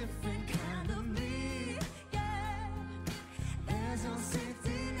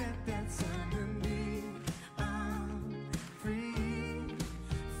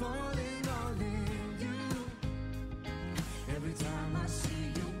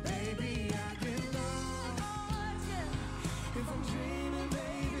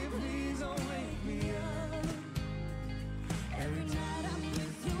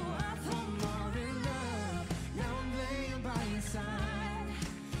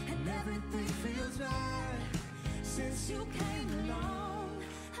 You came along,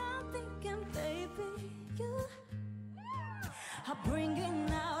 I'm thinking, baby, you are bringing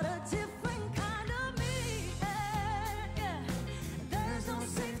out a different kind of me. Yeah. There's no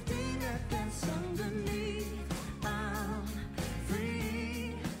safety net that's underneath. I'm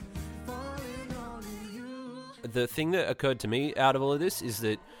free, falling on you. The thing that occurred to me out of all of this is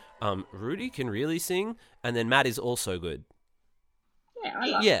that Rudy can really sing, and then Matt is also good. Yeah, I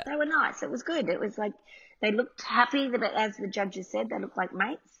liked it. They were nice. It was good. It was like they looked happy. But as the judges said, they looked like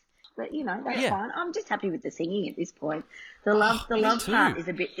mates. But that's fine. I'm just happy with the singing at this point. The love part is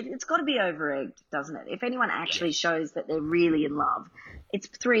a bit. It's got to be over-egged, doesn't it? If anyone actually shows that they're really in love, it's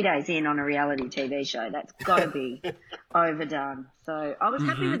 3 days in on a reality TV show. That's got to be overdone. So I was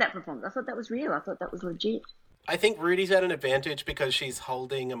happy with that performance. I thought that was real. I thought that was legit. I think Rudy's at an advantage because she's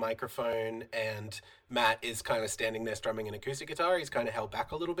holding a microphone and Matt is kind of standing there strumming an acoustic guitar. He's kind of held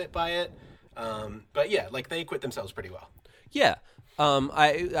back a little bit by it. But yeah, like they acquit themselves pretty well. Yeah.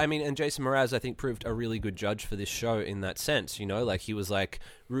 I mean, and Jason Mraz, I think, proved a really good judge for this show in that sense. Like he was like,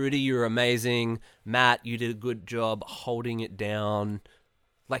 Rudy, you're amazing. Matt, you did a good job holding it down.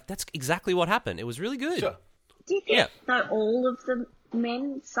 Like that's exactly what happened. It was really good. Sure. Do you think that all of the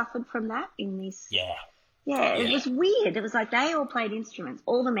men suffered from that in this? Yeah, it was weird. It was like they all played instruments.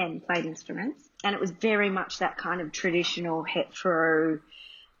 All the men played instruments. And it was very much that kind of traditional hetero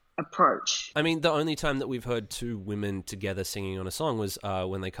approach. I mean, the only time that we've heard two women together singing on a song was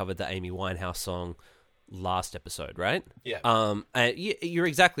when they covered the Amy Winehouse song last episode, right? Yeah. You're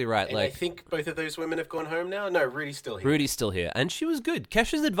exactly right. And I think both of those women have gone home now. No, Rudy's still here. Rudy's still here. And she was good.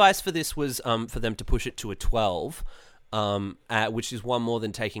 Kesha's advice for this was for them to push it to a 12. Which is one more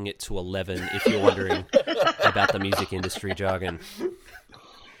than taking it to 11, if you're wondering about the music industry jargon.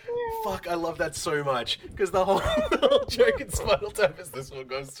 Fuck, I love that so much, because the whole joke in Spinal Tap is this one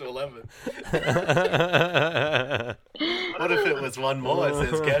goes to 11. What if it was one more,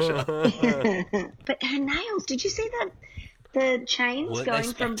 says Kesha? But her nails, did you see that? The chains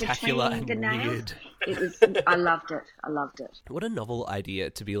going from between the nails. Weird? I loved it. What a novel idea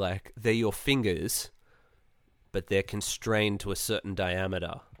to be like, they're your fingers, but they're constrained to a certain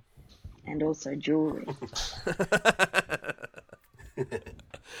diameter. And also jewelry.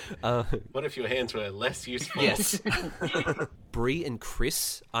 What if your hands were less useful? Yes. Brie and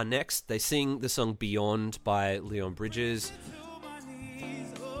Chris are next. They sing the song Beyond by Leon Bridges.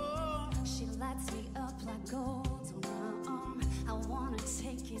 She lights me up like gold on my arm. I wanna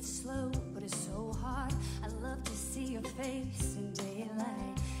take it slow, but it's so hard. I love to see your face in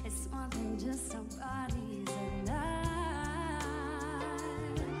daylight. It's more than just our bodies and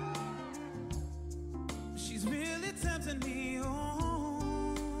She's really tempting me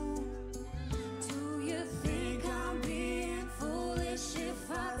on. Do you think I'm being foolish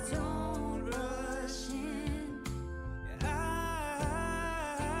if I don't rush in?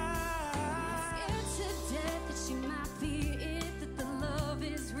 Scared to death that she might be it, that the love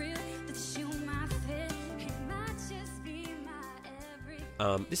is real, that you might fit. It might just be my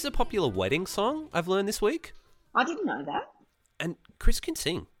everything. This is a popular wedding song I've learned this week. I didn't know that. And Chris can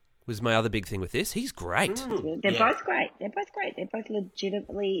sing. Was my other big thing with this. He's great. They're both great. They're both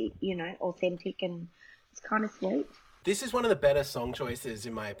legitimately, authentic, and it's kind of sweet. This is one of the better song choices,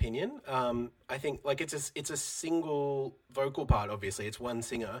 in my opinion. I think it's a single vocal part. Obviously, it's one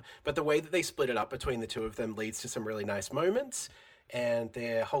singer, but the way that they split it up between the two of them leads to some really nice moments. And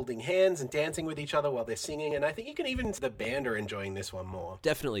they're holding hands and dancing with each other while they're singing. And I think you can even the band are enjoying this one more.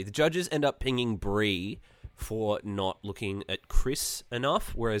 Definitely, the judges end up pinging Brie for not looking at Chris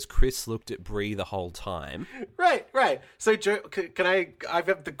enough, whereas Chris looked at Brie the whole time. Right. So, Joe, I've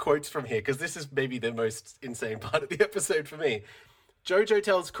got the quotes from here, because this is maybe the most insane part of the episode for me. Jojo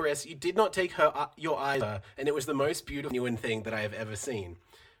tells Chris, "You did not take your eyes off her, and it was the most beautiful, genuine thing that I have ever seen."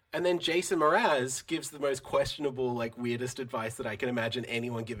 And then Jason Mraz gives the most questionable, weirdest advice that I can imagine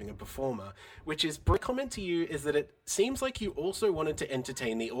anyone giving a performer, which is, my comment to you is that it seems like you also wanted to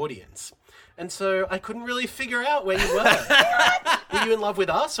entertain the audience. And so I couldn't really figure out where you were. Were you in love with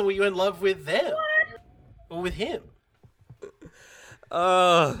us, or were you in love with them? Or with him?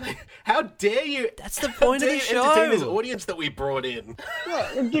 How dare you? That's the point of the show. Entertain this audience that we brought in.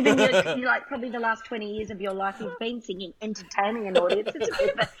 Well, given you like probably the last 20 years of your life you've been singing, entertaining an audience, it's a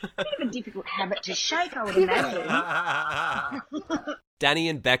bit of a difficult habit to shake, I would imagine. Danny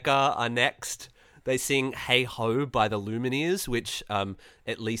and Becca are next. They sing Hey Ho by the Lumineers, which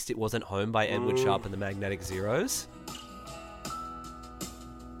at least it wasn't Home by Edward Sharpe and the Magnetic Zeros.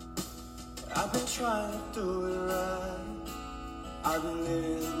 I've been trying to do it right. I've been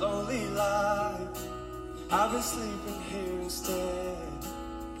living a lonely life. I've been sleeping here instead.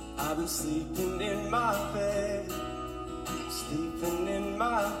 I've been sleeping in my bed. Sleeping in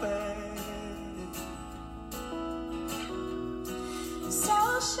my bed.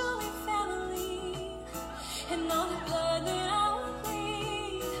 So show me family and all the blood that I will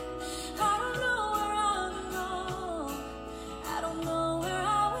bleed. I don't know where I belong. I don't know where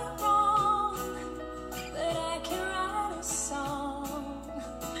I went wrong, but I can write a song.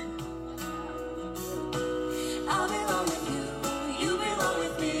 I belong with you, you belong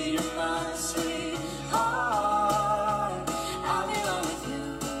with me, you're my sweetheart. I belong with you,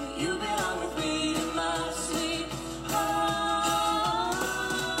 you belong with me, you're my sweetheart.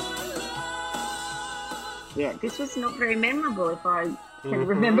 Yeah, this was not very memorable if I can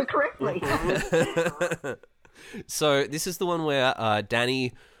remember correctly. So this is the one where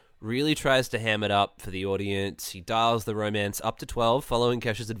Danny really tries to ham it up for the audience. He dials the romance up to 12, following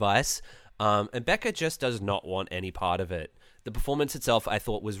Kesha's advice. And Becca just does not want any part of it. The performance itself, I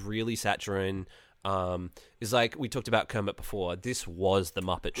thought, was really saccharine. It's like we talked about Kermit before. This was the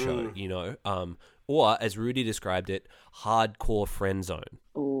Muppet Show, you know? Or, as Rudy described it, hardcore friend zone.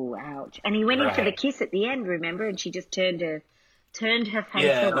 Oh, ouch. And he went in for the kiss at the end, remember? And she just turned her face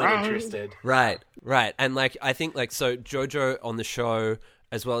Yeah, away. not interested. Right. And, like, I think, like, so Jojo on the show,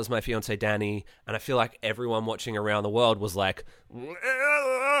 as well as my fiance Danny, and I feel like everyone watching around the world was like,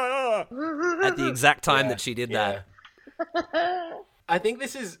 at the exact time that she did that. I think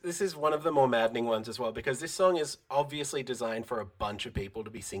this is one of the more maddening ones as well, because this song is obviously designed for a bunch of people to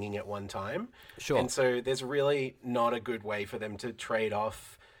be singing at one time. Sure. And so there's really not a good way for them to trade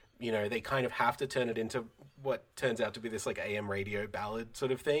off. You know, they kind of have to turn it into what turns out to be this like AM radio ballad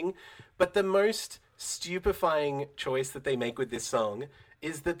sort of thing. But the most stupefying choice that they make with this song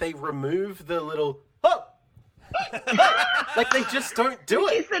is that they remove the little like they just don't do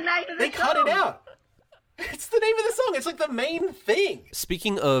it. It's the name of the They cut it out. It's the name of the song. It's like the main thing.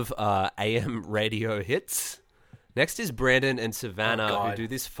 Speaking of AM radio hits, next is Brandon and Savannah, who do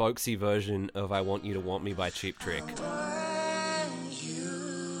this folksy version of I Want You to Want Me by Cheap Trick.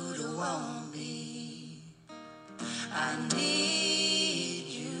 I need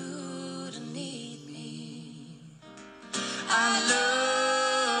you to need me. I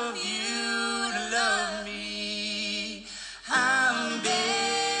love you to love me. I'm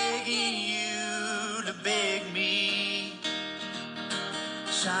begging you to beg me.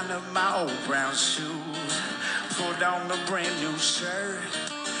 Shine up my old brown shoes, put on the brand new shirt.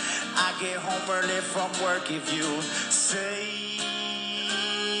 I get home early from work if you say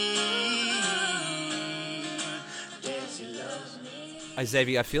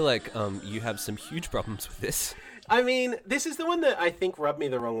Xavier, I feel like you have some huge problems with this. I mean, this is the one that I think rubbed me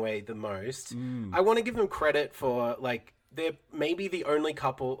the wrong way the most. I want to give them credit for, like, they're maybe the only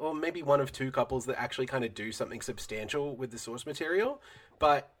couple, or maybe one of two couples that actually kind of do something substantial with the source material,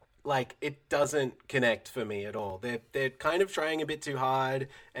 but, like, it doesn't connect for me at all. They're kind of trying a bit too hard,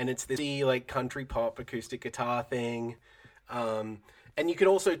 and it's this, like, country pop acoustic guitar thing. And you can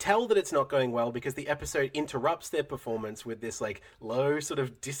also tell that it's not going well because the episode interrupts their performance with this, like, low sort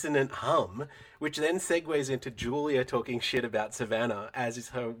of dissonant hum, which then segues into Julia talking shit about Savannah, as is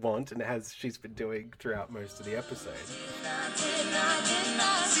her wont and as she's been doing throughout most of the episode.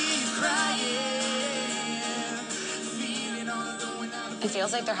 It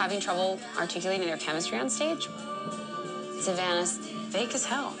feels like they're having trouble articulating their chemistry on stage. Savannah's fake as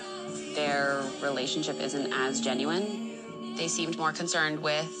hell. Their relationship isn't as genuine. They seemed more concerned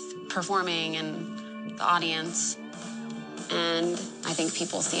with performing and the audience. And I think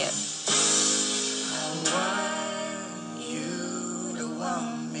people see it. I want you to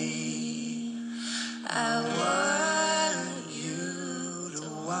want me. I want you to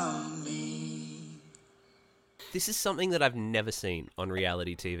want me. This is something that I've never seen on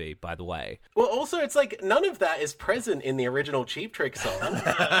reality TV, by the way. Well, also, it's like none of that is present in the original Cheap Trick song. None of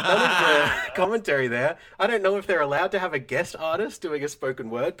the commentary there. I don't know if they're allowed to have a guest artist doing a spoken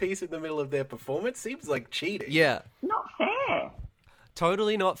word piece in the middle of their performance. Seems like cheating. Yeah. Not fair.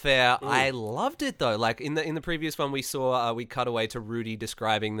 Totally not fair. I loved it though. Like in the previous one, we saw we cut away to Rudy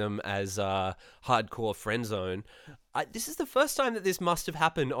describing them as hardcore friend zone. This is the first time that this must have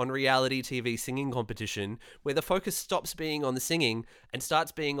happened on reality TV singing competition, where the focus stops being on the singing and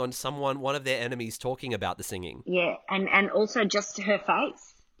starts being on one of their enemies talking about the singing. Yeah, and also just her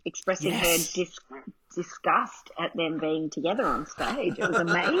face expressing her disgust at them being together on stage. It was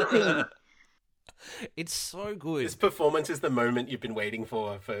amazing. It's so good. This performance is the moment you've been waiting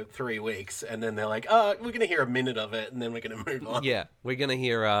for 3 weeks, and then they're like, "Oh, we're gonna hear a minute of it, and then we're gonna move on." Yeah, we're gonna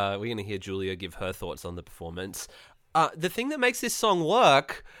hear Julia give her thoughts on the performance. The thing that makes this song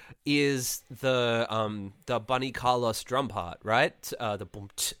work is the Bunny Carlos drum part, right? The boom,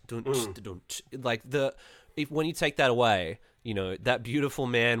 like when you take that away, you know, that beautiful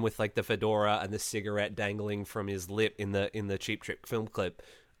man with like the fedora and the cigarette dangling from his lip in the Cheap Trick film clip.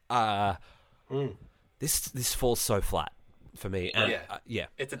 This falls so flat for me. And,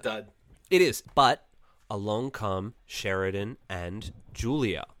 it's a dud. It is, but along come Sheridan and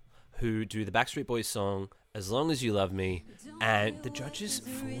Julia, who do the Backstreet Boys song "As Long As You Love Me," and the judges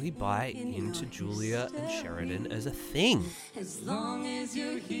fully buy into Julia and Sheridan as a thing. As long as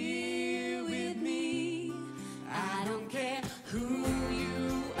you're here with me, I don't care who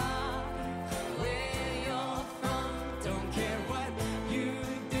you are, where you're from, don't care what you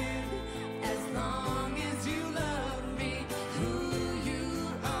did, as long as you love me, who you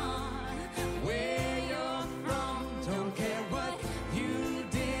are, where you're from, don't care what you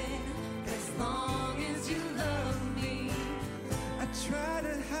did, as long as you love me. I try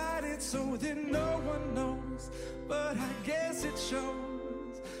to hide it so that no one knows, but I guess it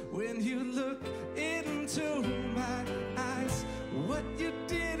shows when you look into my eyes. What you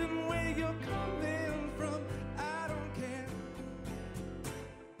did and where you're coming from, I don't care.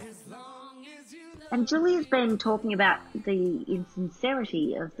 As long as you love. And Julia's been talking about the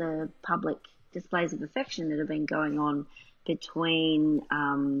insincerity of the public displays of affection that have been going on between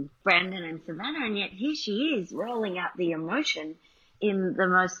Brandon and Savannah, and yet here she is rolling out the emotion in the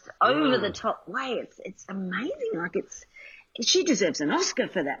most over-the-top way. It's amazing. Like she deserves an Oscar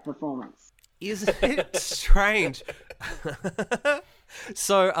for that performance. Isn't it strange?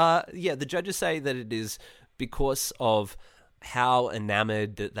 So, the judges say that it is because of how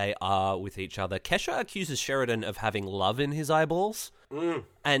enamored that they are with each other. Kesha accuses Sheridan of having love in his eyeballs.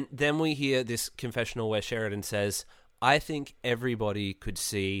 And then we hear this confessional where Sheridan says, "I think everybody could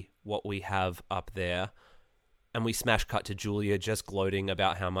see what we have up there." And we smash cut to Julia just gloating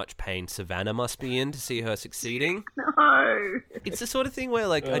about how much pain Savannah must be in to see her succeeding. No. It's the sort of thing where,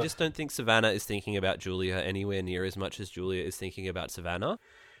 like, I just don't think Savannah is thinking about Julia anywhere near as much as Julia is thinking about Savannah.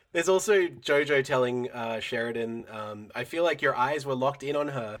 There's also JoJo telling Sheridan, "I feel like your eyes were locked in on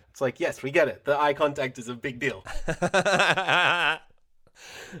her." It's like, yes, we get it. The eye contact is a big deal.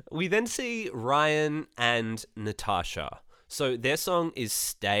 We then see Ryan and Natasha. So their song is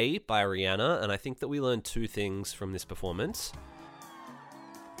 "Stay" by Rihanna, and I think that we learned two things from this performance.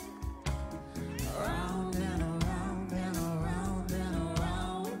 Around and around and around and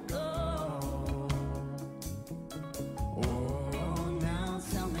around we go. Oh, now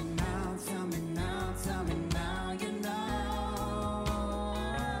tell me now, tell me now, tell me now, you know.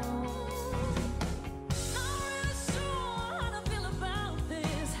 Not really sure how to feel about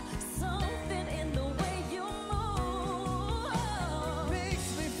this. Something in the way you move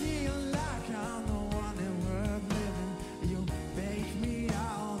Makes me feel like I'm the one that worth living. You make me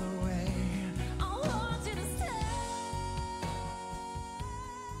all the way. I want you to stay.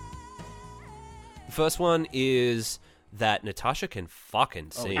 The first one is that Natasha can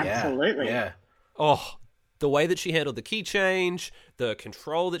fucking sing. Absolutely. Yeah. Oh, the way that she handled the key change, the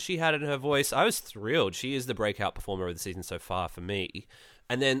control that she had in her voice, I was thrilled. She is the breakout performer of the season so far for me.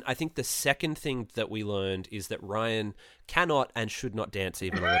 And then I think the second thing that we learned is that Ryan cannot and should not dance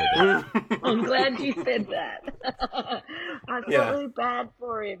even a little bit. I'm glad you said that. I felt really bad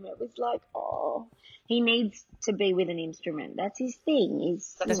for him. It was like, he needs to be with an instrument. That's his thing.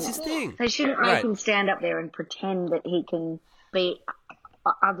 That's his thing. They shouldn't make Right. him stand up there and pretend that he can be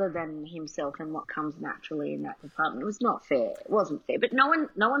other than himself and what comes naturally in that department. It was not fair. It wasn't fair. But no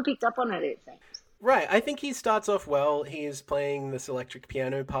one picked up on it, it seems. Right. I think he starts off well. He is playing this electric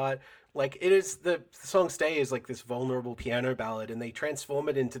piano part. Like, it is, the song "Stay" is like this vulnerable piano ballad, and they transform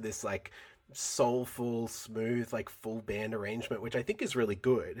it into this like soulful, smooth, like full band arrangement, which I think is really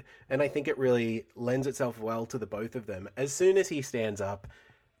good. And I think it really lends itself well to the both of them. As soon as he stands up,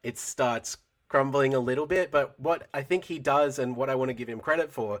 it starts crumbling a little bit, but what I think he does and what I want to give him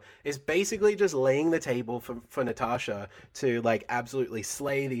credit for is basically just laying the table for Natasha to like absolutely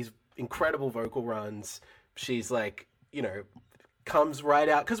slay these incredible vocal runs. She's like, you know, comes right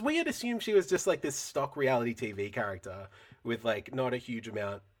out, because we had assumed she was just like this stock reality TV character with like not a huge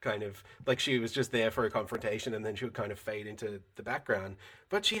amount, kind of like she was just there for a confrontation and then she would kind of fade into the background.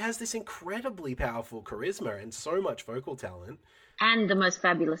 But she has this incredibly powerful charisma and so much vocal talent. And the most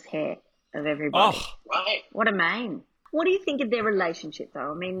fabulous hair of everybody. Oh, Right. What a mane. What do you think of their relationship,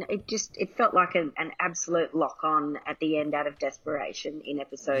 though? I mean, it felt like an absolute lock-on at the end out of desperation in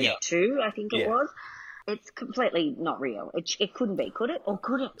episode 2, I think it was. It's completely not real. It couldn't be, could it? Or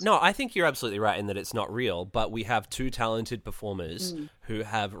could it? No, I think you're absolutely right in that it's not real, but we have two talented performers who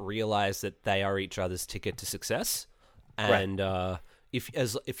have realized that they are each other's ticket to success. And if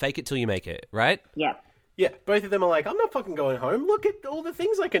fake it till you make it, right? Yeah. Yeah, both of them are like, I'm not fucking going home. Look at all the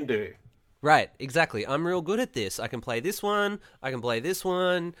things I can do. Right, exactly. I'm real good at this. I can play this one. I can play this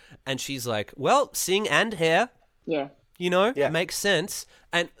one. And she's like, well, sing and hair. Yeah. You know, Yeah. makes sense.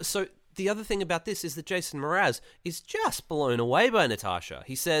 And so the other thing about this is that Jason Mraz is just blown away by Natasha.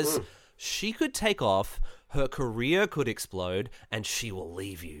 He says she could take off, her career could explode, and she will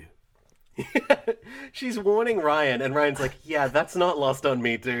leave you. She's warning Ryan, and Ryan's like, yeah, that's not lost on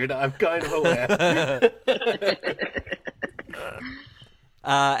me, dude. I'm kind of aware.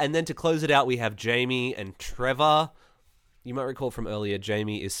 And then to close it out, we have Jamie and Trevor. You might recall from earlier,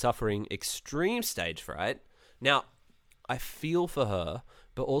 Jamie is suffering extreme stage fright. Now, I feel for her,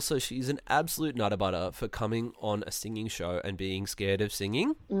 but also she's an absolute nutterbutter for coming on a singing show and being scared of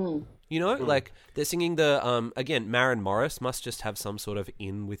singing. You know, like they're singing the, again, Maren Morris must just have some sort of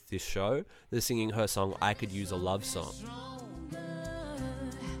in with this show. They're singing her song, I Could Use a Love Song.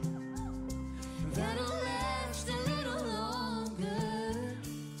 That'll last a little longer.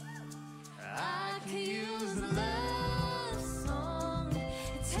 I could use a love song.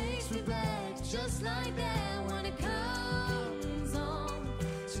 It takes me back just like that when it comes on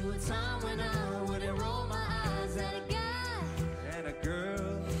to a time when I wouldn't roll my eyes at a guy And a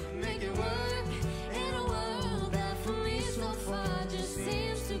girl. make it work in a world that for me so far just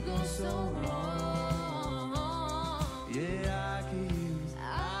seems to go so wrong. Yeah,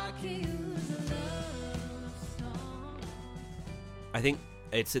 I could use a love song. I think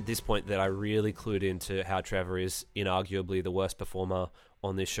it's at this point that I really clued into how Trevor is inarguably the worst performer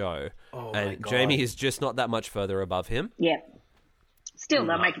on this show. Oh, my and God. Jamie is just not that much further above him. Yeah. Still,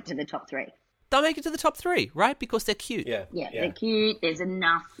 they'll make it to the top 3. They'll make it to the top 3, right? Because they're cute. Yeah. Yeah, they're cute. There's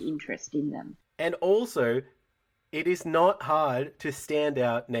enough interest in them. And also, it is not hard to stand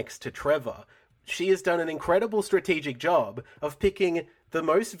out next to Trevor. She has done an incredible strategic job of picking the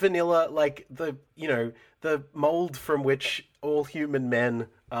most vanilla, like the mold from which all human men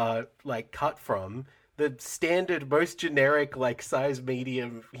are like cut from. The standard, most generic, like size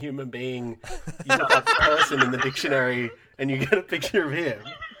medium human being, you look up person in the dictionary and you get a picture of him.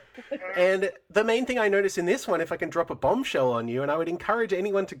 And the main thing I notice in this one, if I can drop a bombshell on you, and I would encourage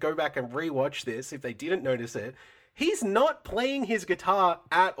anyone to go back and rewatch this if they didn't notice it, he's not playing his guitar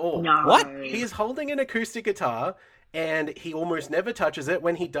at all. No. What? He is holding an acoustic guitar, and he almost never touches it.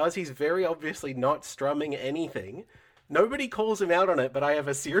 When he does, he's very obviously not strumming anything. Nobody calls him out on it, but I have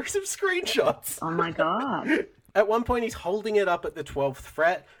a series of screenshots. Oh, my God. At one point, he's holding it up at the 12th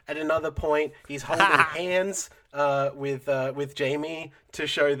fret. At another point, he's holding hands with Jamie to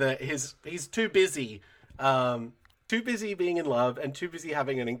show that he's too busy. Too busy being in love and too busy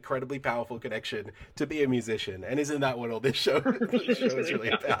having an incredibly powerful connection to be a musician. And isn't that what all this show is really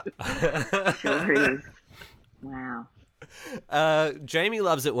about? Sure is. Wow. Jamie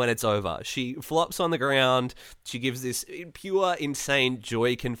loves it when it's over. She flops on the ground. She gives this pure, insane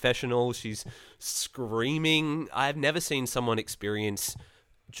joy confessional. She's screaming. I've never seen someone experience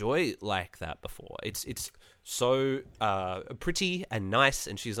joy like that before. It's so pretty and nice,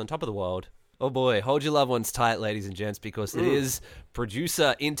 and she's on top of the world. Oh boy, hold your loved ones tight, ladies and gents, because it is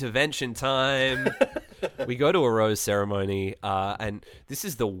producer intervention time. We go to a rose ceremony, and this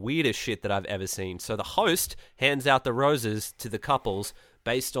is the weirdest shit that I've ever seen. So the host hands out the roses to the couples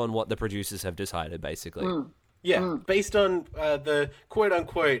based on what the producers have decided, basically. Yeah, based on the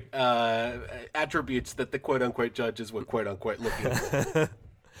quote-unquote attributes that the quote-unquote judges were quote-unquote looking for.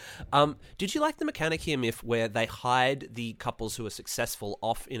 Did you like the mechanic here, Miff, where they hide the couples who are successful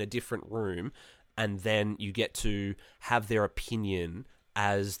off in a different room, and then you get to have their opinion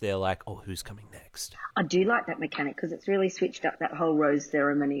as they're like, oh, who's coming next? I do like that mechanic because it's really switched up that whole rose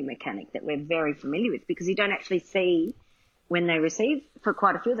ceremony mechanic that we're very familiar with, because you don't actually see when they receive, for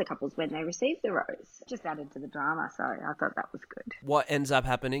quite a few of the couples, when they receive the rose. Just added to the drama, so I thought that was good. What ends up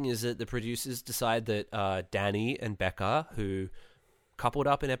happening is that the producers decide that Danny and Becca, who coupled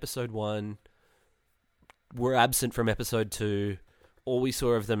up in episode 1, were absent from episode 2, all we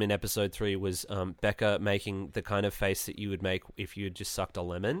saw of them in episode 3 was Becca making the kind of face that you would make if you had just sucked a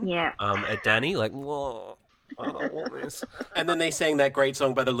lemon. Yeah. At Danny, like, whoa, I don't want this. And then they sang that great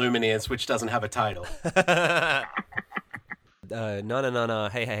song by the Lumineers, which doesn't have a title. No,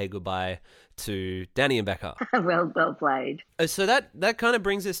 hey, goodbye to Danny and Becca. Well played. So that kind of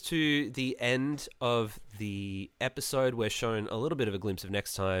brings us to the end of the episode. We're shown a little bit of a glimpse of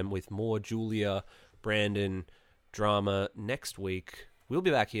next time with more Julia, Brandon drama next week. We'll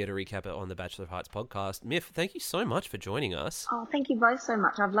be back here to recap it on the Bachelor of Hearts podcast. Miff, thank you so much for joining us. Oh, thank you both so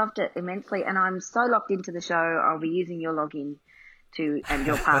much. I've loved it immensely, and I'm so locked into the show. I'll be using your login and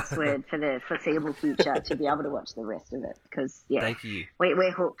your password for the foreseeable future to be able to watch the rest of it. Because thank you.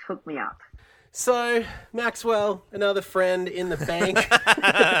 We're hooked. Hook me up. So, Maxwell, another friend in the bank.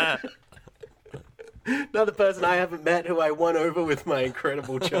 Another person I haven't met who I won over with my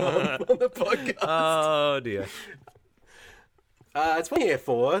incredible charm on the podcast. Oh, dear. It's what we're here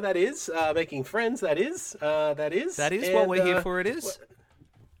for, that is. Making friends, that is. That is what we're here for, it is.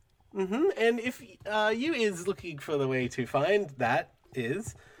 Mm-hmm. And if you is looking for the way to find that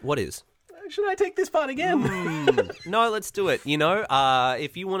is... What is? Should I take this part again? No, let's do it. You know,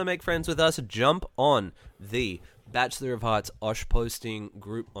 if you want to make friends with us, jump on the Bachelor of Hearts Osh posting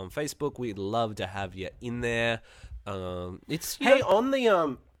group on Facebook. We'd love to have you in there. On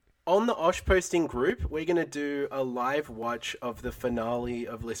the Osh posting group, we're gonna do a live watch of the finale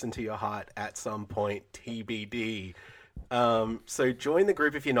of Listen to Your Heart at some point, TBD. So join the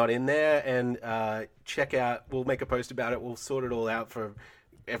group if you're not in there, and check out. We'll make a post about it. We'll sort it all out for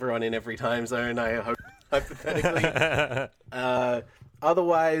everyone in every time zone, I hope, hypothetically.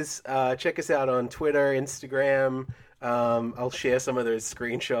 Otherwise, check us out on Twitter, Instagram. I'll share some of those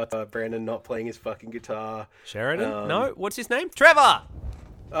screenshots. Brandon not playing his fucking guitar. Sheridan? No? What's his name? Trevor!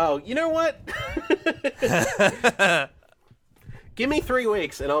 Oh, you know what? Give me 3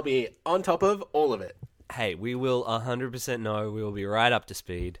 weeks and I'll be on top of all of it. Hey, we will 100% know. We will be right up to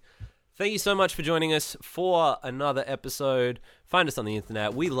speed. Thank you so much for joining us for another episode. Find us on the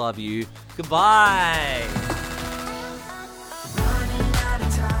internet. We love you. Goodbye. Running out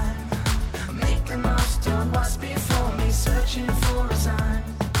of time, make the most of what's before me, searching for a sign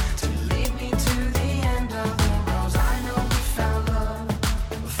to lead me to the end of the road. I know we found love,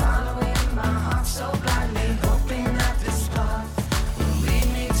 following my heart so blindly, hoping that this path will lead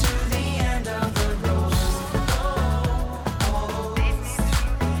me to the end of the road.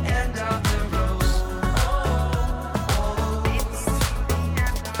 End of the road.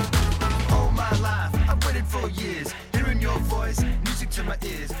 All my life, I've waited for years, hearing your voice, music to my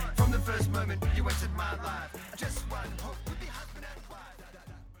ears. From the first moment you entered my life.